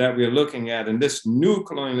colonialism that we're looking at. And this new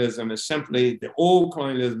colonialism is simply the old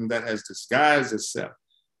colonialism that has disguised itself.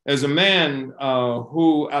 There's a man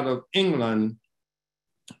who out of England,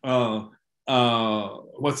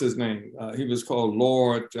 what's his name? He was called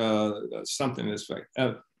Lord something this way,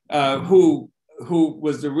 who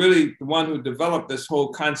was really the one who developed this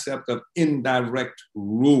whole concept of indirect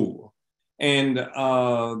rule. And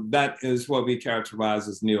that is what we characterize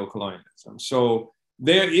as neocolonialism. So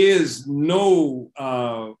there is no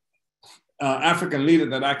African leader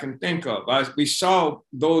that I can think of. We saw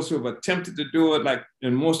those who have attempted to do it, like,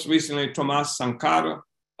 and most recently, Thomas Sankara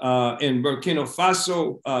in Burkina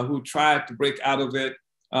Faso, who tried to break out of it.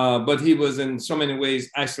 but he was in so many ways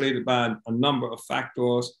isolated by a number of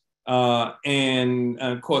factors, and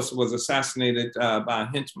of course was assassinated by a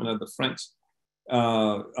henchman of the French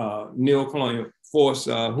neo-colonial force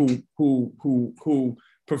who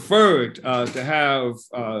preferred to have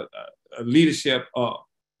a leadership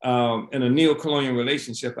in a neo-colonial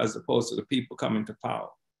relationship as opposed to the people coming to power.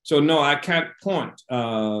 So no, I can't point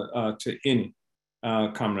to any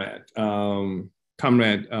comrade.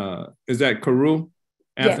 Is that Karu?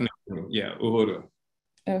 Anthony? Yeah, Uhuru.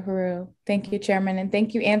 Uhuru. Thank you, Chairman. And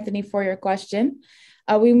thank you, Anthony, for your question.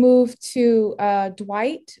 We move to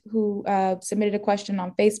Dwight, who submitted a question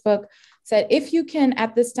on Facebook, said, if you can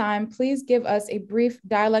at this time, please give us a brief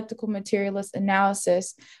dialectical materialist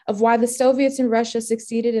analysis of why the Soviets in Russia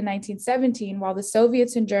succeeded in 1917, while the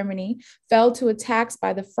Soviets in Germany fell to attacks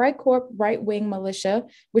by the Freikorps right-wing militia,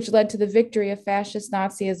 which led to the victory of fascist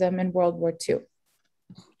Nazism in World War II.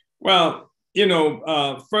 Well, you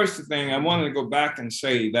know, first thing, I wanted to go back and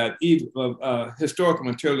say that historical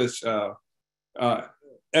materialist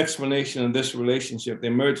explanation of this relationship, the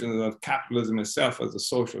emergence of capitalism itself as a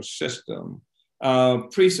social system,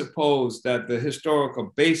 presupposed that the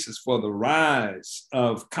historical basis for the rise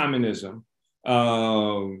of communism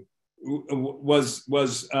the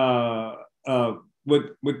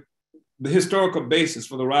historical basis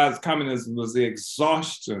for the rise of communism was the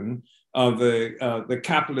exhaustion of the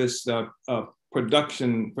capitalist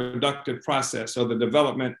productive process, or the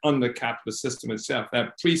development under the capitalist system itself,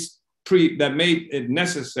 that that made it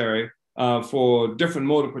necessary for different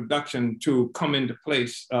mode of production to come into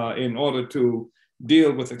place in order to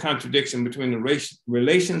deal with the contradiction between the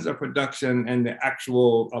relations of production and the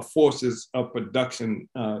actual forces of production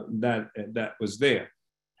that was there.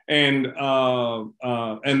 And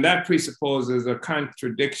that presupposes a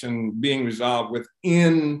contradiction being resolved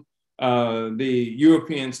within the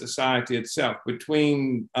European society itself,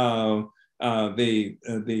 between the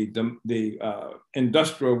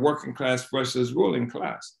industrial working class versus ruling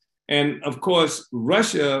class. And of course,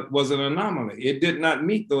 Russia was an anomaly. It did not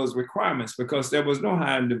meet those requirements because there was no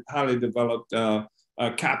highly developed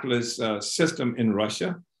capitalist system in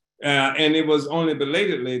Russia. And it was only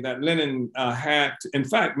belatedly that Lenin had, in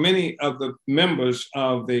fact, many of the members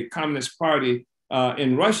of the Communist Party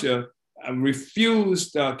in Russia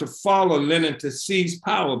refused to follow Lenin to seize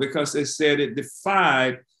power because they said it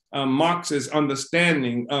defied Marx's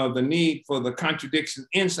understanding of the need for the contradiction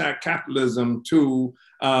inside capitalism to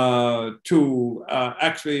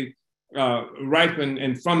actually ripen,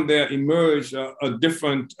 and from there emerge a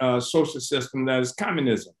different social system that is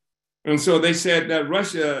communism. And so they said that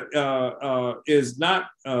Russia is not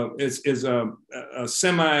is a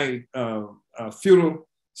semi-feudal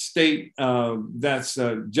state that's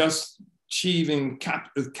just achieving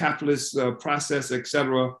capitalist process, et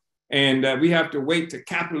cetera. And we have to wait till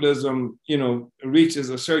capitalism, you know, reaches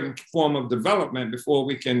a certain form of development before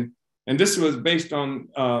we can. And this was based on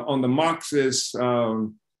the Marxist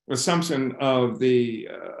assumption of the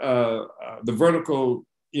vertical,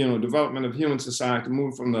 you know, development of human society,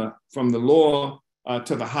 move from the lower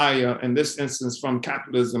to the higher. In this instance, from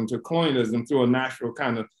capitalism to colonialism, through a natural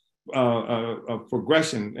kind of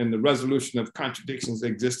progression and the resolution of contradictions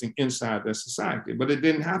existing inside the society. But it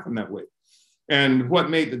didn't happen that way. And what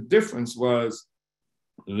made the difference was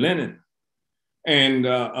Lenin and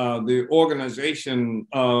the organization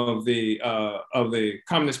of the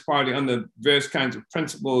Communist Party under various kinds of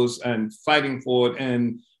principles and fighting for it.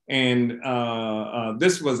 And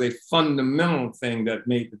this was a fundamental thing that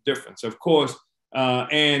made the difference, of course.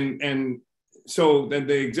 And so that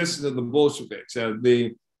the existence of the Bolsheviks,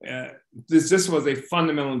 this was a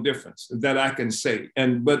fundamental difference that I can say.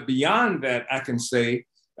 But beyond that, I can say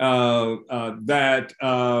that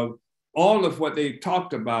all of what they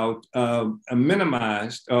talked about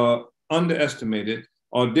minimized or underestimated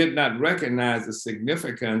or did not recognize the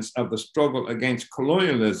significance of the struggle against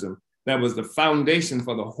colonialism that was the foundation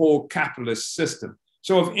for the whole capitalist system.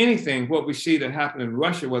 So if anything, what we see that happened in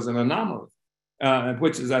Russia was an anomaly,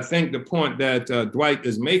 which is, I think, the point that Dwight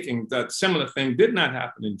is making, that similar thing did not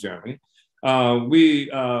happen in Germany.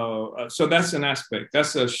 So that's an aspect.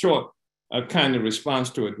 That's a short kind of response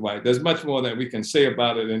to it, Dwight. There's much more that we can say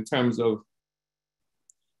about it in terms of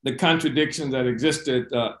the contradictions that existed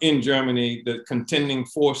in Germany, the contending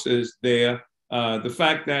forces there, the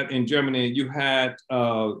fact that in Germany you had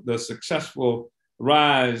the successful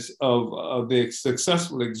rise of the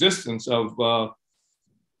successful existence of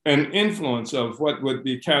an influence of what would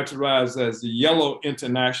be characterized as the Yellow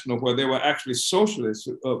International, where they were actually socialists.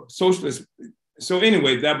 So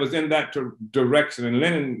anyway, that was in that direction. And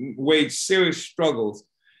Lenin waged serious struggles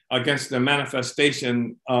against the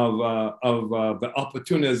manifestation of the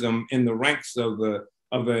opportunism in the ranks of the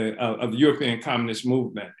European communist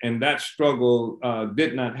movement. And that struggle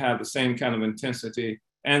did not have the same kind of intensity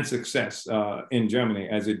and success in Germany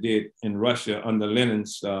as it did in Russia under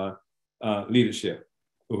Lenin's leadership.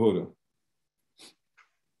 Uhuru.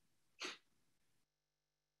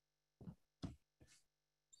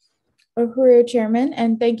 Uhuru, Chairman,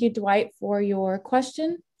 and thank you, Dwight, for your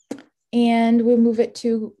question. And we'll move it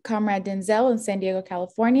to Comrade Denzel in San Diego,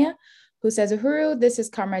 California, who says, Uhuru, this is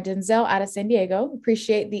Comrade Denzel out of San Diego.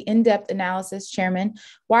 Appreciate the in-depth analysis, Chairman.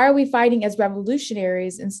 Why are we fighting as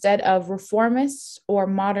revolutionaries instead of reformists or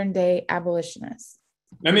modern-day abolitionists?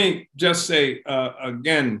 Let me just say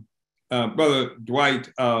again, Brother Dwight,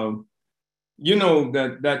 you know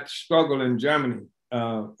that struggle in Germany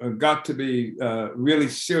got to be really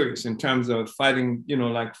serious in terms of fighting,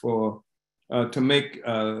 like to make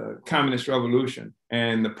communist revolution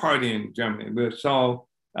and the party in Germany. We saw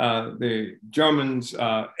the Germans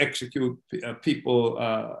execute people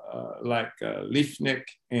like Liebknecht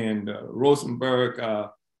and Rosenberg,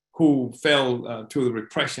 who fell to the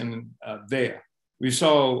repression there. We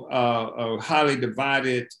saw a highly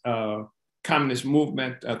divided communist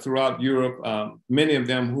movement throughout Europe, many of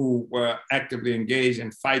them who were actively engaged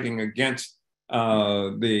in fighting against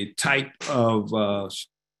the type of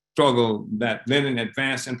struggle that Lenin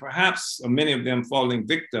advanced, and perhaps many of them falling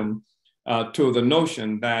victim to the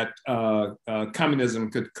notion that communism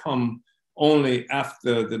could come only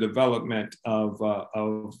after the development of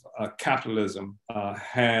capitalism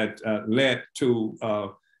had led to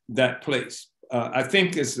that place. I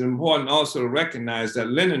think it's important also to recognize that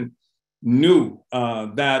Lenin knew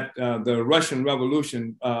that the Russian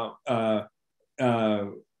Revolution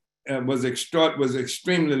was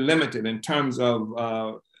extremely limited in terms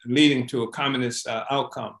of leading to a communist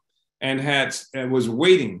outcome, and was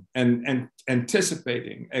waiting and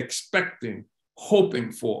anticipating, expecting,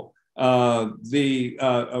 hoping for the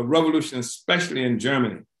revolution, especially in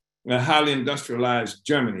Germany, a highly industrialized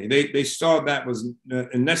Germany. They saw that was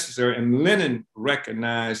necessary, and Lenin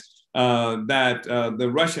recognized that the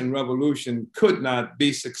Russian Revolution could not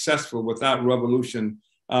be successful without revolution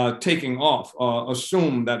taking off, or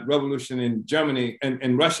assumed that revolution in Germany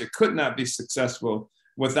and Russia could not be successful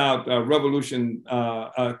without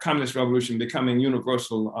communist revolution becoming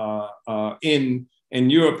universal in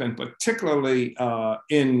Europe, and particularly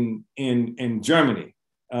in Germany.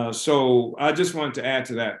 So I just wanted to add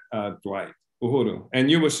to that, Dwight. Uhuru.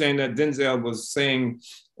 And you were saying that Denzel was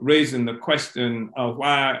raising the question of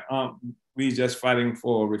why aren't we just fighting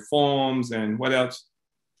for reforms, and what else?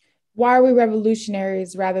 Why are we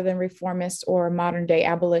revolutionaries rather than reformists or modern day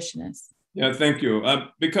abolitionists? Yeah, thank you.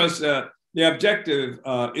 Because the objective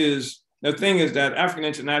is that African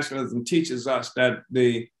internationalism teaches us that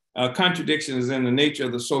the contradiction is in the nature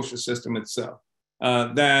of the social system itself.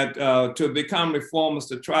 That to become reformists,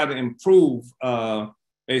 to try to improve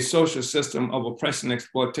a social system of oppression and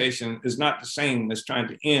exploitation is not the same as trying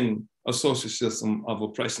to end a social system of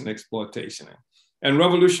oppression and exploitation. And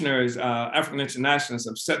revolutionaries, African internationalists,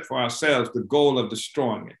 have set for ourselves the goal of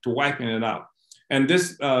destroying it, to wiping it out. And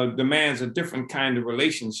this demands a different kind of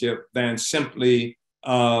relationship than simply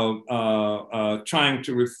trying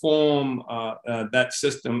to reform that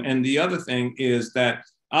system. And the other thing is that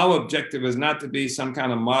our objective is not to be some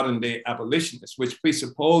kind of modern day abolitionist, which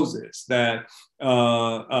presupposes that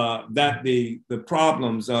the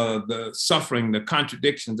problems, the suffering, the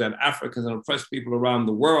contradictions that Africans and oppressed people around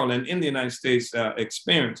the world and in the United States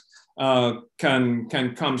experience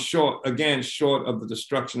can come short of the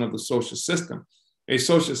destruction of the social system. A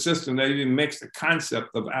social system that even makes the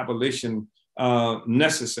concept of abolition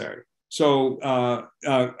necessary. So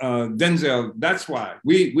Denzel, that's why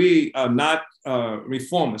we are not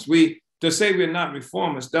reformists. To say we're not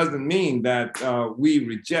reformists doesn't mean that we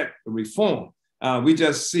reject reform. We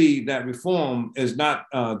just see that reform is not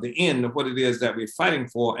the end of what it is that we're fighting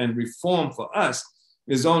for, and reform for us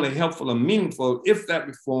is only helpful and meaningful if that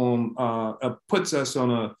reform puts us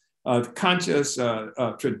on a conscious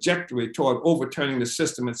trajectory toward overturning the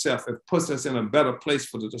system itself. It puts us in a better place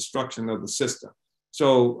for the destruction of the system.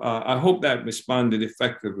 So I hope that responded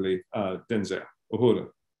effectively, Denzel. Uhuru.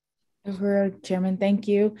 Uhuru, Chairman, thank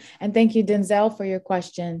you. And thank you, Denzel, for your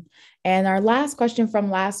question. And our last question from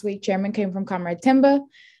last week, Chairman, came from Comrade Timba,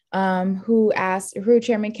 who asked, Uhuru,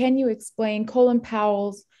 Chairman, can you explain Colin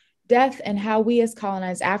Powell's death and how we as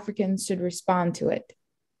colonized Africans should respond to it?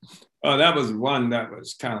 That was one that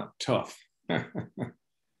was kind of tough.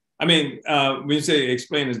 I mean, when you say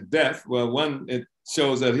explain his death, well, one, it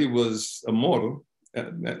shows that he was immortal,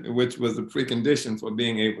 which was a precondition for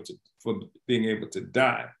being able to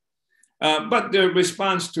die. But the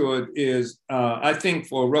response to it is, I think,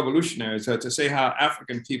 for revolutionaries to say how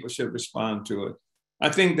African people should respond to it. I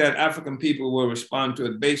think that African people will respond to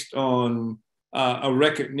it based on a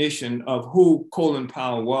recognition of who Colin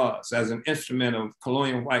Powell was as an instrument of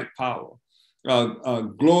colonial white power, a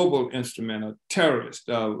global instrument, a terrorist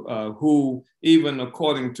who, even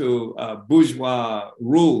according to bourgeois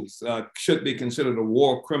rules, should be considered a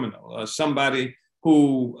war criminal, somebody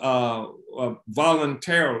who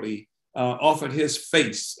voluntarily offered his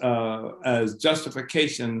face as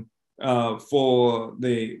justification for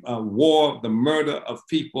the war, the murder of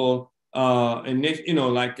people, and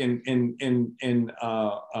like in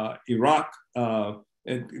Iraq,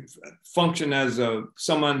 it functioned as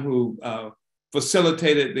someone who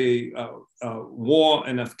facilitated the war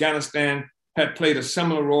in Afghanistan, had played a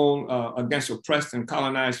similar role against oppressed and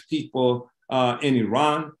colonized people in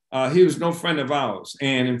Iran. He was no friend of ours.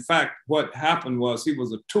 And in fact, what happened was he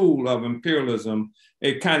was a tool of imperialism,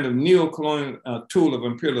 a kind of neo-colonial tool of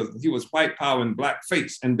imperialism. He was white power in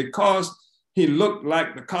blackface. And because he looked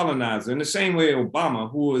like the colonizer, in the same way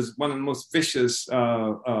Obama, who was one of the most vicious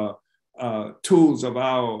tools of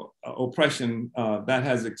our oppression that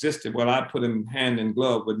has existed. Well, I put him hand in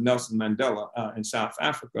glove with Nelson Mandela in South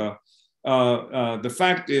Africa. The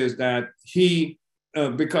fact is that he,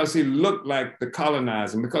 because he looked like the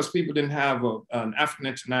colonizer, and because people didn't have an African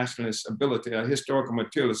internationalist ability, a historical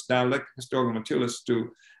materialist, dialectical historical materialist,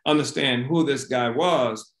 to understand who this guy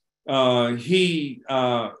was, he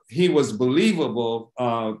was believable,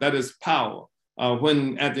 that is power.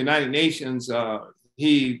 When at the United Nations,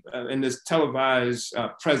 he, in this televised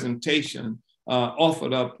presentation,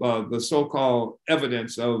 offered up the so-called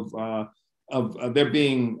evidence of there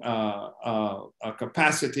being a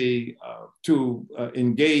capacity to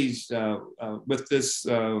engage with this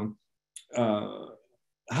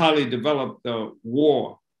highly developed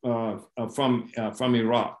war from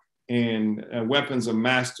Iraq and weapons of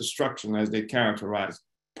mass destruction, as they characterized.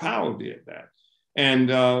 Power did that. And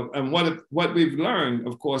what we've learned,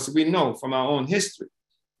 of course, we know from our own history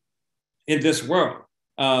in this world,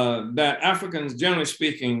 that Africans, generally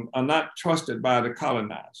speaking, are not trusted by the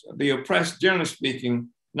colonizer. The oppressed, generally speaking,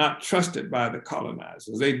 not trusted by the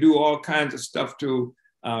colonizers. They do all kinds of stuff to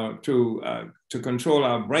control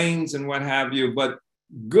our brains and what have you. But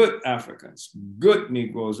good Africans, good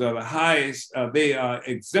Negroes are the highest. They are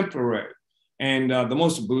exemplary and the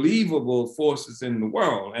most believable forces in the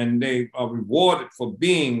world, and they are rewarded for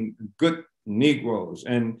being good Negroes.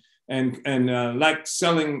 And like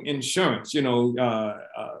selling insurance, you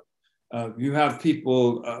have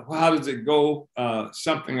people, how does it go?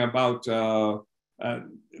 Something about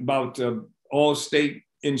Allstate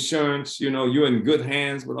insurance, you're in good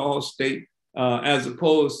hands with Allstate, as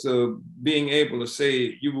opposed to being able to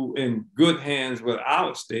say you in good hands with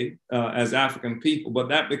our state as African people, but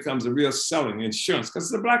that becomes a real selling insurance because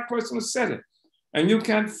the Black person who said it. And you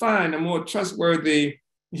can't find a more trustworthy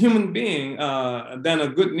human being than a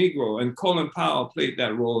good Negro. And Colin Powell played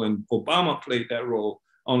that role, and Obama played that role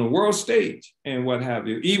on the world stage and what have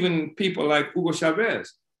you. Even people like Hugo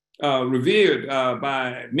Chavez, revered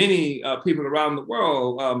by many people around the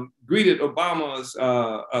world, greeted Obama's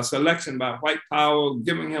selection by white power,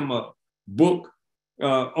 giving him a book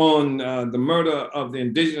on the murder of the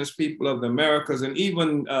indigenous people of the Americas. And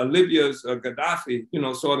even Libya's Gaddafi,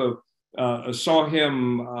 sort of saw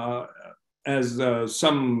him as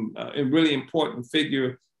some really important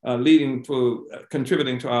figure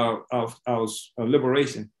contributing to our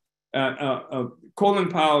liberation. Colin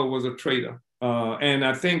Powell was a traitor. And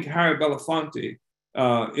I think Harry Belafonte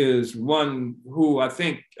is one who I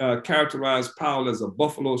think characterized Powell as a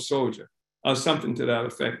buffalo soldier, or something to that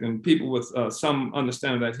effect. And people with some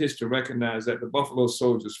understanding of that history recognize that the buffalo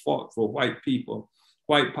soldiers fought for white people,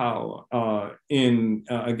 white power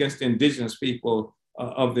against the indigenous people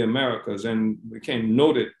of the Americas, and became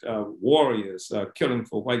noted warriors killing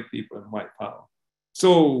for white people and white power.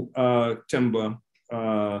 So, Timber,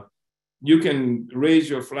 you can raise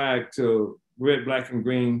your flag to red, black, and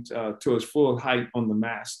green to its full height on the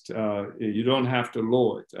mast. You don't have to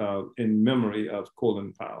lower it in memory of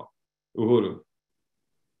Colin Powell. Uhuru.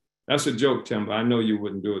 That's a joke, Timber. I know you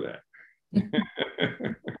wouldn't do that.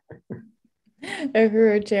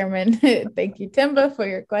 Uhuru, Chairman. Thank you, Timber, for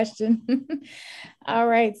your question. All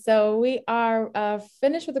right, so we are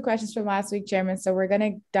finished with the questions from last week, Chairman. So we're going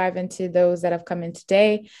to dive into those that have come in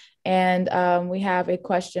today. And we have a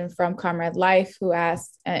question from Comrade Life, who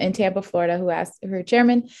asked in Tampa, Florida, who asked, her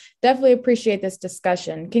Chairman, definitely appreciate this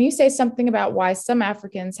discussion. Can you say something about why some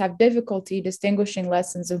Africans have difficulty distinguishing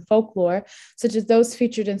lessons in folklore, such as those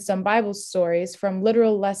featured in some Bible stories, from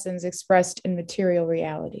literal lessons expressed in material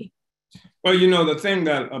reality? Well, you know, the thing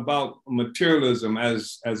that about materialism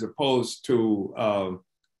as opposed to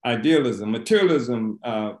idealism, materialism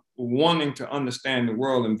wanting to understand the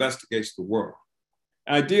world investigates the world.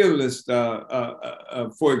 Idealists,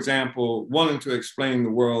 for example, wanting to explain the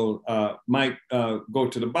world might go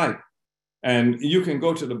to the Bible. And you can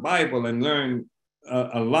go to the Bible and learn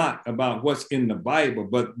a lot about what's in the Bible,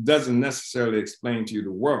 but doesn't necessarily explain to you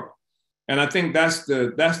the world. And I think that's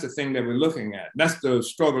the thing that we're looking at. That's the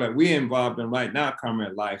struggle that we're involved in right now,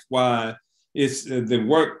 Comrade Life, why it's the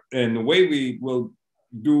work and the way we will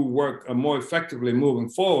do work more effectively moving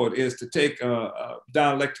forward is to take a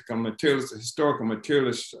dialectical materialist, historical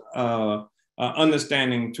materialist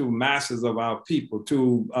understanding to masses of our people,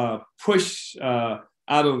 to push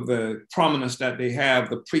out of the prominence that they have,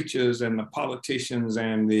 the preachers and the politicians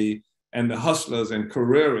and the hustlers and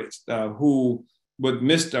careerists who would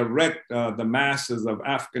misdirect the masses of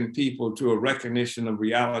African people to a recognition of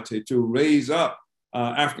reality, to raise up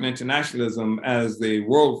African internationalism as the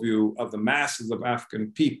worldview of the masses of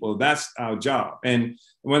African people. That's our job. And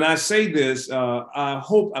when I say this, I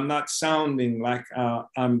hope I'm not sounding like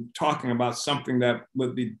I'm talking about something that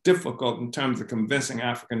would be difficult in terms of convincing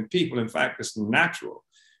African people. In fact, it's natural.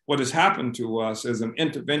 What has happened to us is an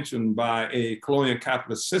intervention by a colonial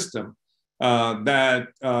capitalist system that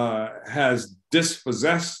has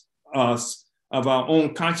dispossessed us of our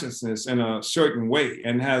own consciousness in a certain way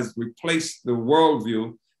and has replaced the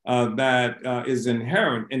worldview that is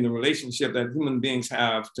inherent in the relationship that human beings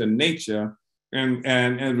have to nature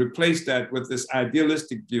and replaced that with this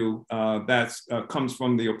idealistic view that comes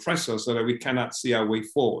from the oppressor so that we cannot see our way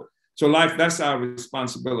forward. So Life, that's our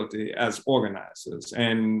responsibility as organizers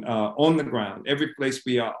and on the ground, every place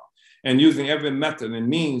we are, and using every method and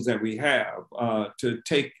means that we have to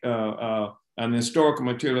take an historical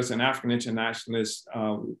materialist and African internationalist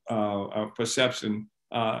perception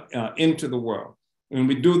into the world. And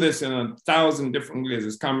we do this in 1,000 different ways.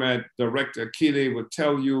 As Comrade Director Akile would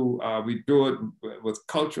tell you, we do it with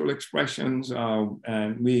cultural expressions,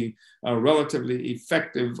 and we are relatively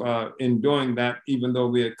effective in doing that, even though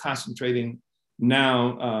we are concentrating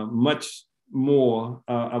now much more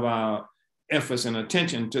of our efforts and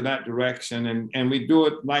attention to that direction. And we do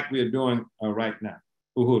it like we are doing right now.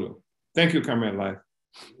 Uhuru. Thank you, Comrade Life.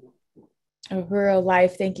 Uhuru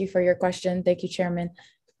Life, thank you for your question. Thank you, Chairman.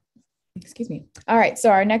 Excuse me. All right, so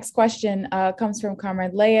our next question comes from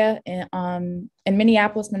Comrade Leah in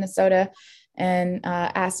Minneapolis, Minnesota, and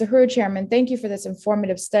asks Uhuru, Chairman, thank you for this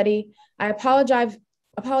informative study. I apologize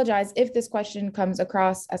if this question comes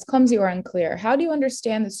across as clumsy or unclear. How do you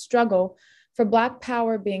understand the struggle for Black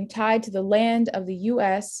power being tied to the land of the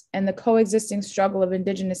U.S. and the coexisting struggle of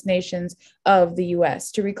indigenous nations of the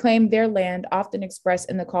U.S. to reclaim their land, often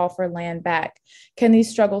expressed in the call for land back? Can these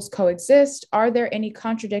struggles coexist? Are there any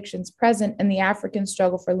contradictions present in the African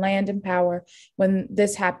struggle for land and power when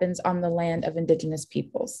this happens on the land of indigenous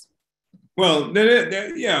peoples? Well,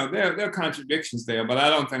 there are contradictions there, but I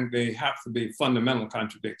don't think they have to be fundamental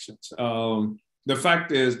contradictions. The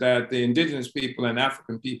fact is that the indigenous people and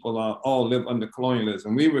African people all live under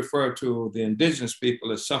colonialism. We refer to the indigenous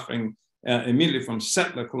people as suffering immediately from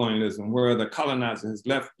settler colonialism, where the colonizer has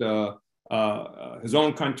left his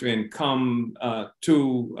own country and come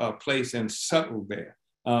to a place and settled there,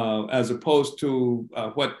 as opposed to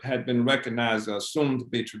what had been recognized or assumed to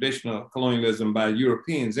be traditional colonialism by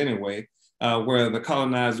Europeans anyway, where the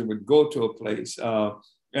colonizer would go to a place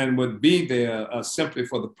and would be there simply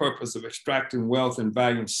for the purpose of extracting wealth and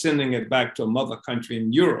value and sending it back to a mother country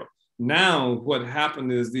in Europe. Now, what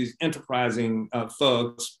happened is these enterprising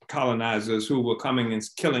thugs, colonizers who were coming and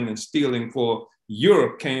killing and stealing for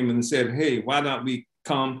Europe came and said, hey, why don't we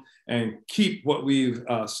come and keep what we've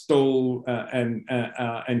stole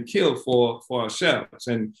and killed for ourselves.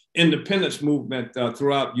 And independence movement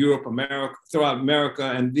throughout America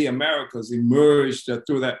and the Americas emerged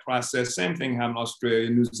through that process. Same thing happened in Australia,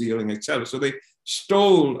 New Zealand, et cetera. So they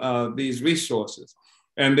stole these resources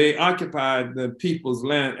and they occupied the people's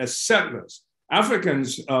land as settlers.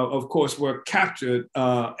 Africans, of course, were captured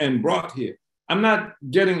and brought here. I'm not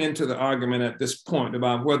getting into the argument at this point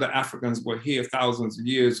about whether Africans were here thousands of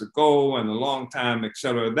years ago and a long time, et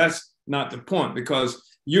cetera. That's not the point, because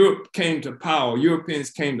Europeans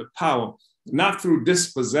came to power, not through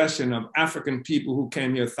dispossession of African people who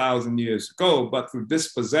came here 1,000 years ago, but through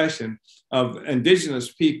dispossession of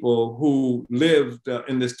indigenous people who lived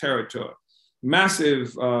in this territory.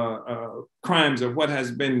 Massive crimes of what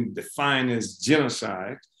has been defined as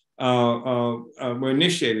genocide were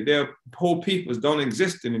initiated. Their whole peoples don't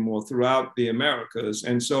exist anymore throughout the Americas.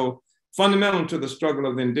 And so fundamental to the struggle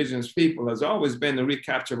of the indigenous people has always been the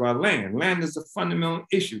recapture of our land. Land is a fundamental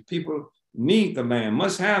issue. People need the land,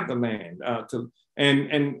 must have the land, and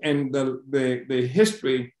the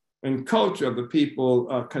history and culture of the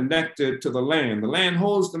people connected to the land. The land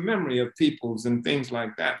holds the memory of peoples and things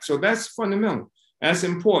like that. So that's fundamental. That's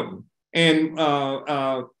important. And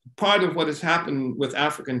part of what has happened with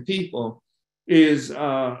African people is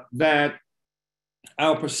that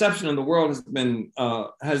our perception of the world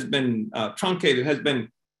has been truncated, has been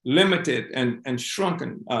limited and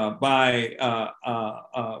shrunken by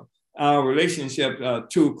our relationship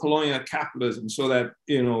to colonial capitalism, so that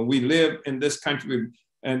we live in this country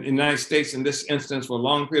and United States in this instance for a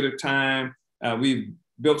long period of time. We've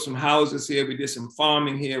built some houses here. We did some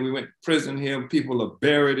farming here. We went to prison here. People are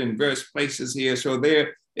buried in various places here. So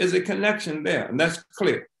there is a connection there, and that's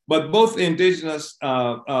clear. But both the indigenous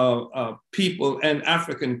people and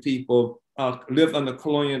African people live under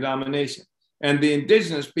colonial domination. And the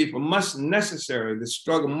indigenous people the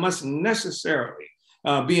struggle must necessarily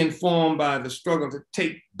be informed by the struggle to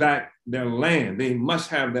take back their land. They must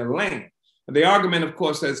have their land. The argument, of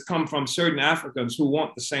course, has come from certain Africans who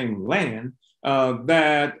want the same land,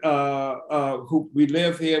 who we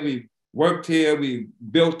live here, we worked here, we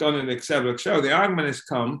built on it, et cetera, et cetera. The argument has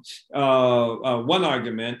come, one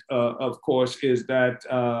argument, of course, is that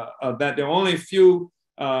there are only a few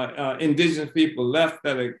indigenous people left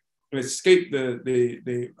that escaped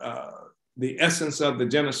the essence of the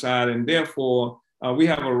genocide, and therefore we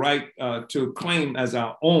have a right to claim as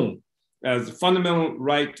our own, as a fundamental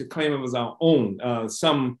right to claim it as our own,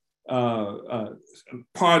 some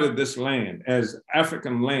part of this land as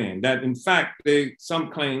African land, that in fact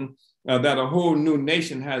some claim that a whole new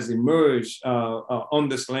nation has emerged on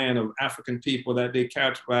this land of African people that they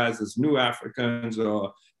characterize as new Africans,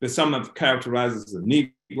 or that some have characterized as a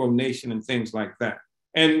Negro nation and things like that.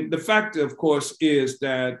 And the fact, of course, is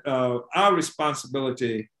that our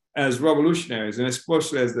responsibility as revolutionaries, and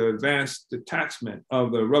especially as the advanced detachment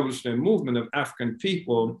of the revolutionary movement of African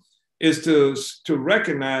people, is to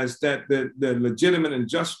recognize that the legitimate and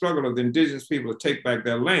just struggle of the indigenous people to take back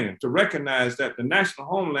their land, to recognize that the national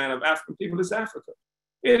homeland of African people is Africa.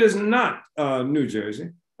 It is not New Jersey.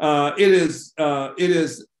 It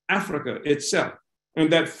is Africa itself.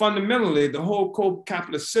 And that fundamentally the whole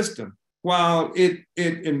capitalist system, while it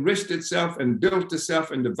enriched itself and built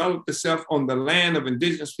itself and developed itself on the land of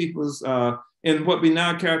indigenous peoples in what we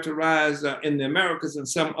now characterize in the Americas and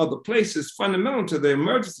some other places, fundamental to the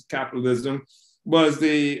emergence of capitalism was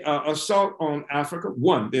the assault on Africa.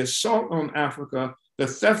 One, the assault on Africa, the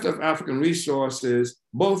theft of African resources,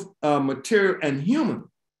 both material and human,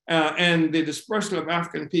 and the dispersal of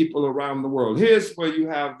African people around the world. Here's where you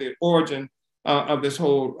have the origin of this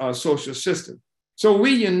whole social system. So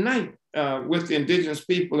we unite with the indigenous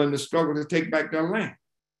people in the struggle to take back their land.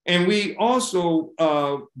 And we also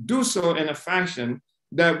do so in a fashion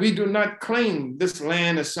that we do not claim this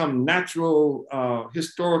land as some natural,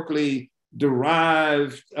 historically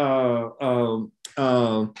derived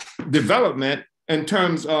development in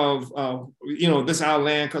terms of, this our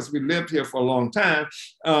land because we lived here for a long time.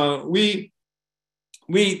 We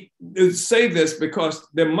say this because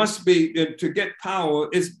there must be, to get power,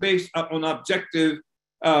 it's based on objective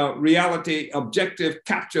reality, objective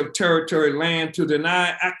capture of territory, land, to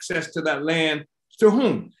deny access to that land. To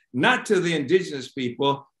whom? Not to the indigenous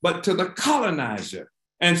people, but to the colonizer.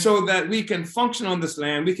 And so that we can function on this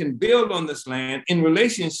land, we can build on this land in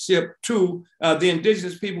relationship to the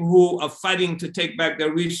indigenous people who are fighting to take back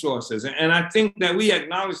their resources. And I think that we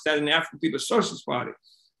acknowledge that in the African People's Socialist Party,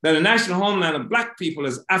 that the national homeland of Black people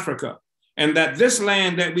is Africa. And that this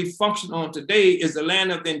land that we function on today is the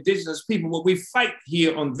land of the indigenous people, but we fight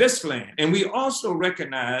here on this land. And we also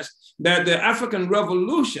recognize that the African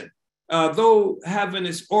Revolution, though having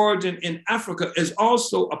its origin in Africa, is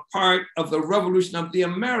also a part of the revolution of the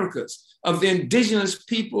Americas, of the indigenous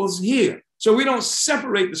peoples here. So we don't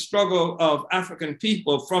separate the struggle of African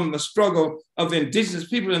people from the struggle of the indigenous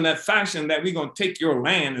people in that fashion that we're going to take your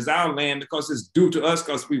land as our land because it's due to us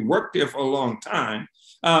because we worked here for a long time.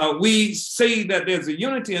 We say that there's a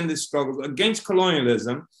unity in this struggle against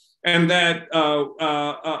colonialism, and that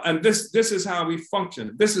and this is how we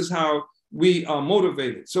function. This is how we are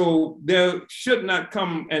motivated. So there should not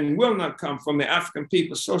come and will not come from the African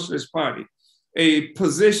People's Socialist Party a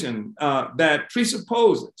position that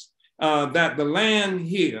presupposes that the land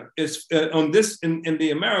here is in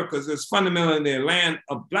the Americas is fundamentally the land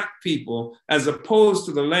of Black people, as opposed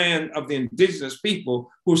to the land of the indigenous people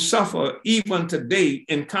who suffer even today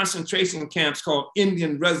in concentration camps called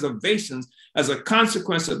Indian reservations as a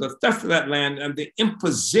consequence of the theft of that land and the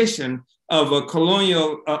imposition of a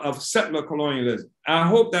colonial, of settler colonialism. I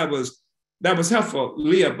hope that was helpful,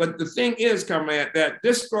 Leah. But the thing is, comrade, that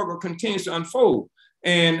this struggle continues to unfold,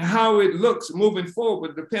 and how it looks moving forward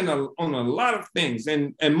will depend on a lot of things,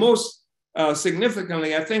 and most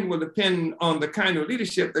significantly, I think, will depend on the kind of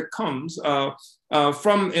leadership that comes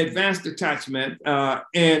from advanced detachment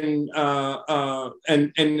and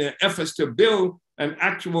the efforts to build an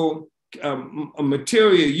actual a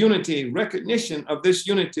material unity, recognition of this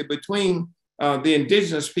unity between the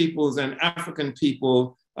indigenous peoples and African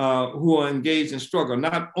people who are engaged in struggle,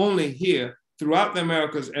 not only here, throughout the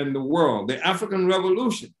Americas and the world. The African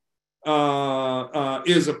Revolution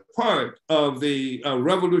is a part of the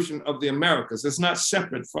revolution of the Americas. It's not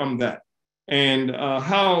separate from that. And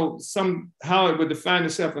how it would define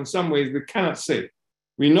itself in some ways, we cannot say.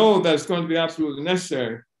 We know that it's going to be absolutely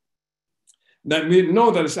necessary. That we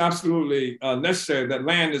know that it's absolutely necessary that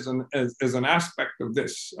land is an aspect of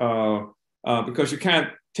this, because you can't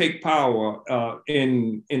take power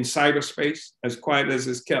in cyberspace as quiet as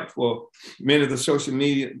it's kept for many of the social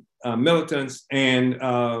media militants, and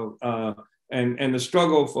the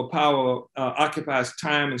struggle for power occupies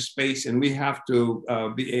time and space, and we have to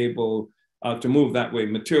be able to move that way.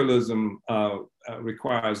 Materialism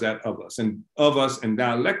requires that of us, and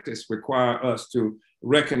dialectics require us to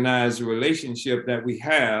recognize the relationship that we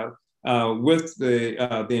have with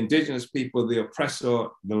the indigenous people, the oppressor,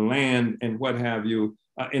 the land, and what have you,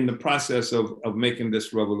 in the process of making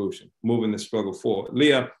this revolution, moving the struggle forward.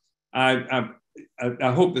 Leah, I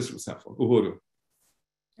hope this was helpful. Uhuru.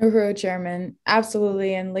 Uhuru, Chairman.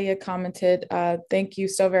 Absolutely. And Leah commented, thank you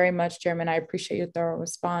so very much, Chairman. I appreciate your thorough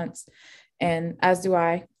response. And as do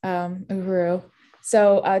I, Uhuru.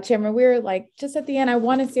 So, Chairman, we're just at the end. I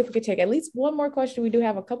want to see if we could take at least one more question. We do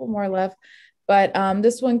have a couple more left, but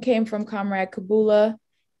this one came from Comrade Kabula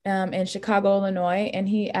in Chicago, Illinois. And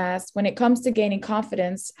he asked, when it comes to gaining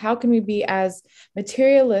confidence, how can we be as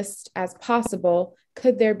materialist as possible?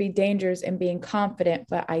 Could there be dangers in being confident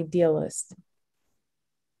but idealist?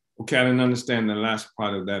 Okay, I didn't understand the last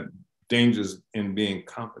part of that. Dangers in being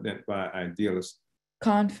confident by idealist.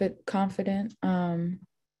 Confident.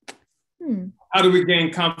 How do we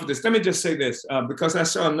gain confidence? Let me just say this, because I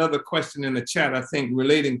saw another question in the chat, I think,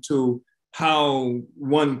 relating to how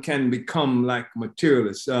one can become like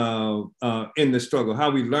materialists in the struggle,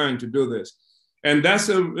 how we learn to do this. And that's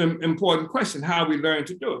an important question, how we learn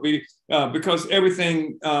to do it. Because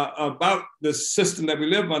everything about the system that we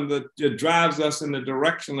live under drives us in the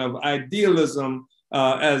direction of idealism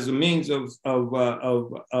as a means of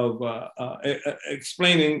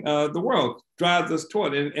explaining the world, drives us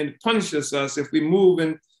toward it, and punishes us if we move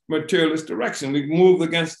in materialist direction. We move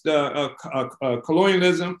against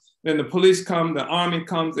colonialism, then the police come, the army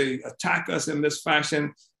comes, they attack us in this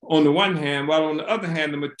fashion on the one hand, while on the other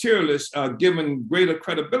hand, the materialists are given greater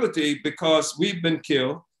credibility because we've been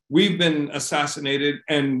killed, we've been assassinated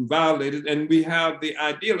and violated, and we have the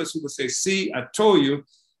idealists who will say, see, I told you,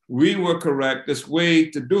 we were correct, this way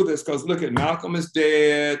to do this, because look at Malcolm is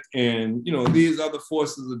dead, and these other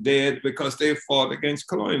forces are dead because they fought against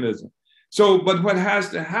colonialism. So, but what has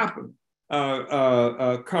to happen,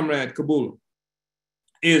 Comrade Kabula,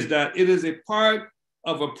 is that it is a part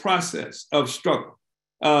of a process of struggle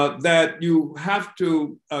that you have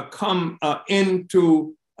to come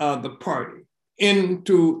into the party,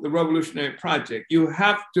 into the revolutionary project. You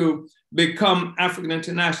have to become African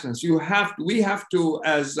internationalists. We have to,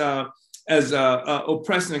 as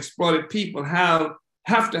oppressed and exploited people,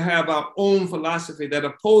 have to have our own philosophy that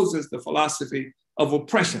opposes the philosophy of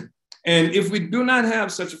oppression. And if we do not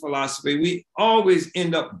have such a philosophy, we always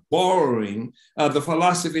end up borrowing the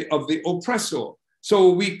philosophy of the oppressor. So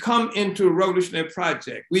we come into a revolutionary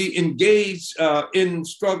project. We engage in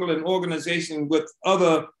struggle and organization with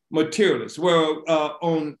other materialists. We're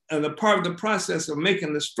on the part of the process of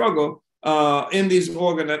making the struggle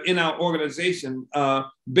in our organization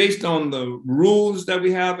based on the rules that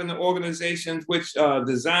we have in the organizations, which are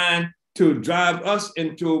designed to drive us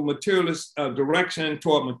into materialist direction,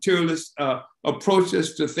 toward materialist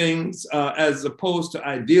approaches to things, as opposed to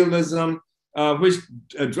idealism, which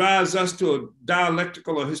drives us to a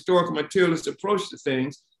dialectical or historical materialist approach to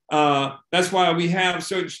things. That's why we have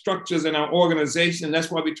certain structures in our organization.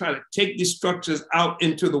 That's why we try to take these structures out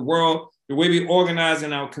into the world, the way we organize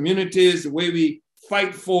in our communities, the way we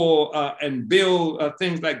fight for and build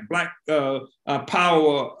things like Black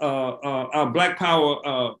Power, Black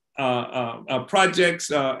Power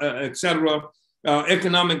projects, et cetera,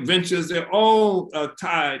 economic ventures. They're all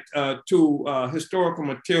tied to historical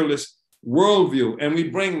materialist worldview. And we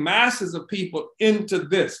bring masses of people into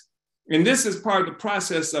this. And this is part of the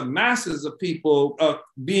process of masses of people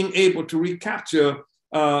being able to recapture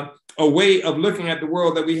a way of looking at the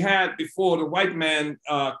world that we had before the white man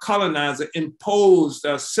colonizer imposed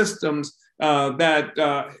systems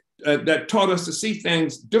that taught us to see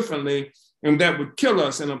things differently, and that would kill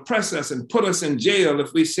us and oppress us and put us in jail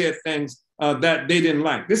if we said things that they didn't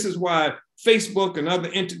like. This is why Facebook and other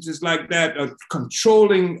entities like that are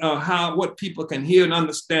controlling what people can hear and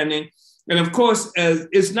understanding. And of course,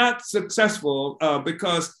 it's not successful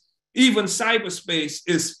because even cyberspace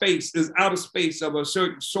is outer space of a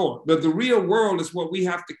certain sort. But the real world is what we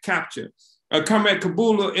have to capture. Comrade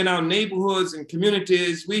Kabula, in our neighborhoods and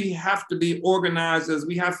communities, we have to be organizers.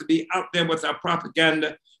 We have to be out there with our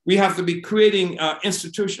propaganda. We have to be creating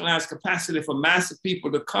institutionalized capacity for massive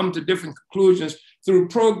people to come to different conclusions through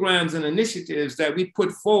programs and initiatives that we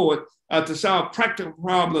put forward to solve practical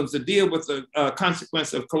problems, to deal with the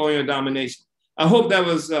consequence of colonial domination. I hope that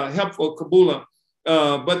was helpful, Kabula.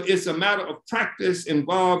 But it's a matter of practice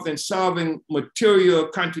involved in solving material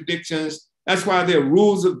contradictions. That's why there are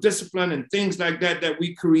rules of discipline and things like that that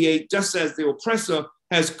we create, just as the oppressor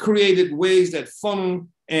has created ways that funnel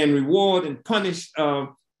and reward and punish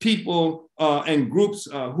people and groups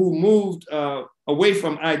who moved away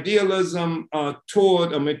from idealism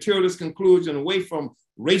toward a materialist conclusion, away from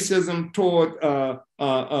racism toward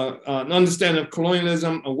an understanding of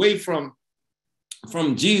colonialism, away from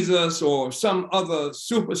Jesus or some other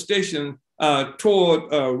superstition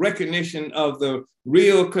toward recognition of the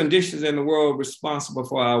real conditions in the world responsible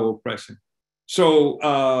for our oppression. So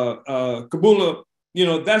Kabula,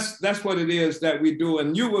 that's what it is that we do.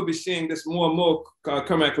 And you will be seeing this more and more,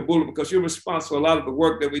 Comrade Kabula, because you're responsible for a lot of the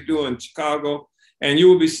work that we do in Chicago. And you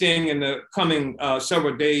will be seeing in the coming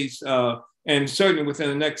several days and certainly within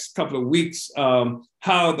the next couple of weeks,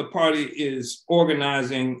 how the party is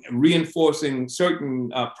organizing, reinforcing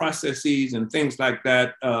certain processes and things like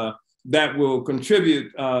that that will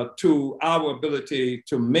contribute to our ability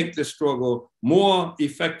to make the struggle more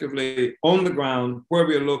effectively on the ground where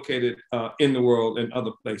we are located in the world and other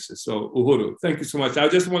places. So Uhuru, thank you so much. I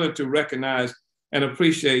just wanted to recognize and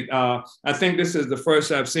appreciate, I think this is the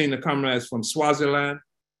first I've seen the comrades from Swaziland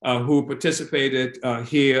who participated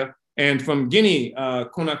here, and from Guinea,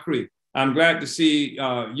 Conakry. I'm glad to see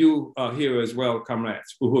you here as well,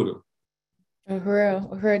 comrades. Uhuru.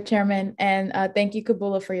 Uhuru, Chairman. And thank you,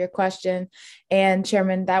 Kabula, for your question. And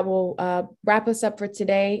Chairman, that will wrap us up for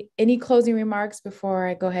today. Any closing remarks before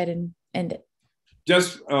I go ahead and end it?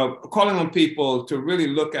 Just calling on people to really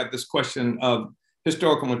look at this question of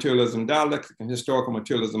historical materialism, dialectic and historical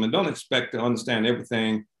materialism, and don't expect to understand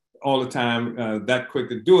everything all the time that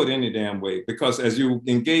quickly. Do it any damn way, because as you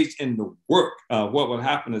engage in the work, what will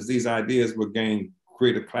happen is these ideas will gain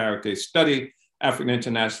greater clarity. Study African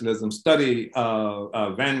internationalism, study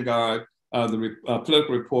Vanguard, the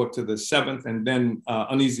political report to the 7th, and then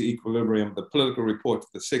Uneasy Equilibrium, the political report to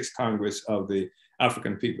the 6th Congress of the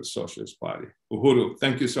African People's Socialist Party. Uhuru,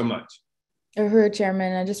 thank you so much. Uhuru,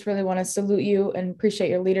 Chairman, I just really want to salute you and appreciate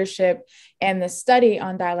your leadership and the study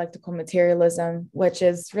on dialectical materialism, which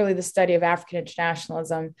is really the study of African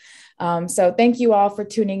internationalism. So thank you all for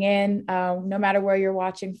tuning in, no matter where you're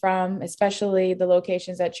watching from, especially the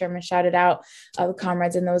locations that Chairman shouted out, the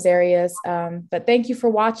comrades in those areas. But thank you for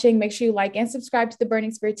watching. Make sure you like and subscribe to the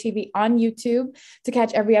Burning Spirit TV on YouTube to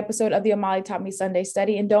catch every episode of the Omali Taught Me Sunday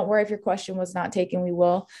Study. And don't worry if your question was not taken, we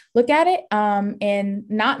will look at it. And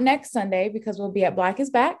not next Sunday, because we'll be at Black is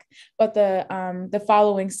Back, but the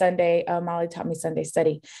following Sunday, Omali Taught Me Sunday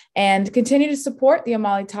Study. And continue to support the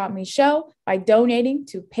Omali Taught Me show by donating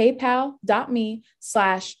to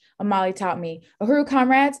paypal.me/Omali Taught Me. Uhuru,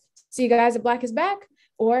 comrades, see you guys at Black is Back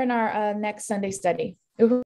or in our next Sunday study. Uhuru.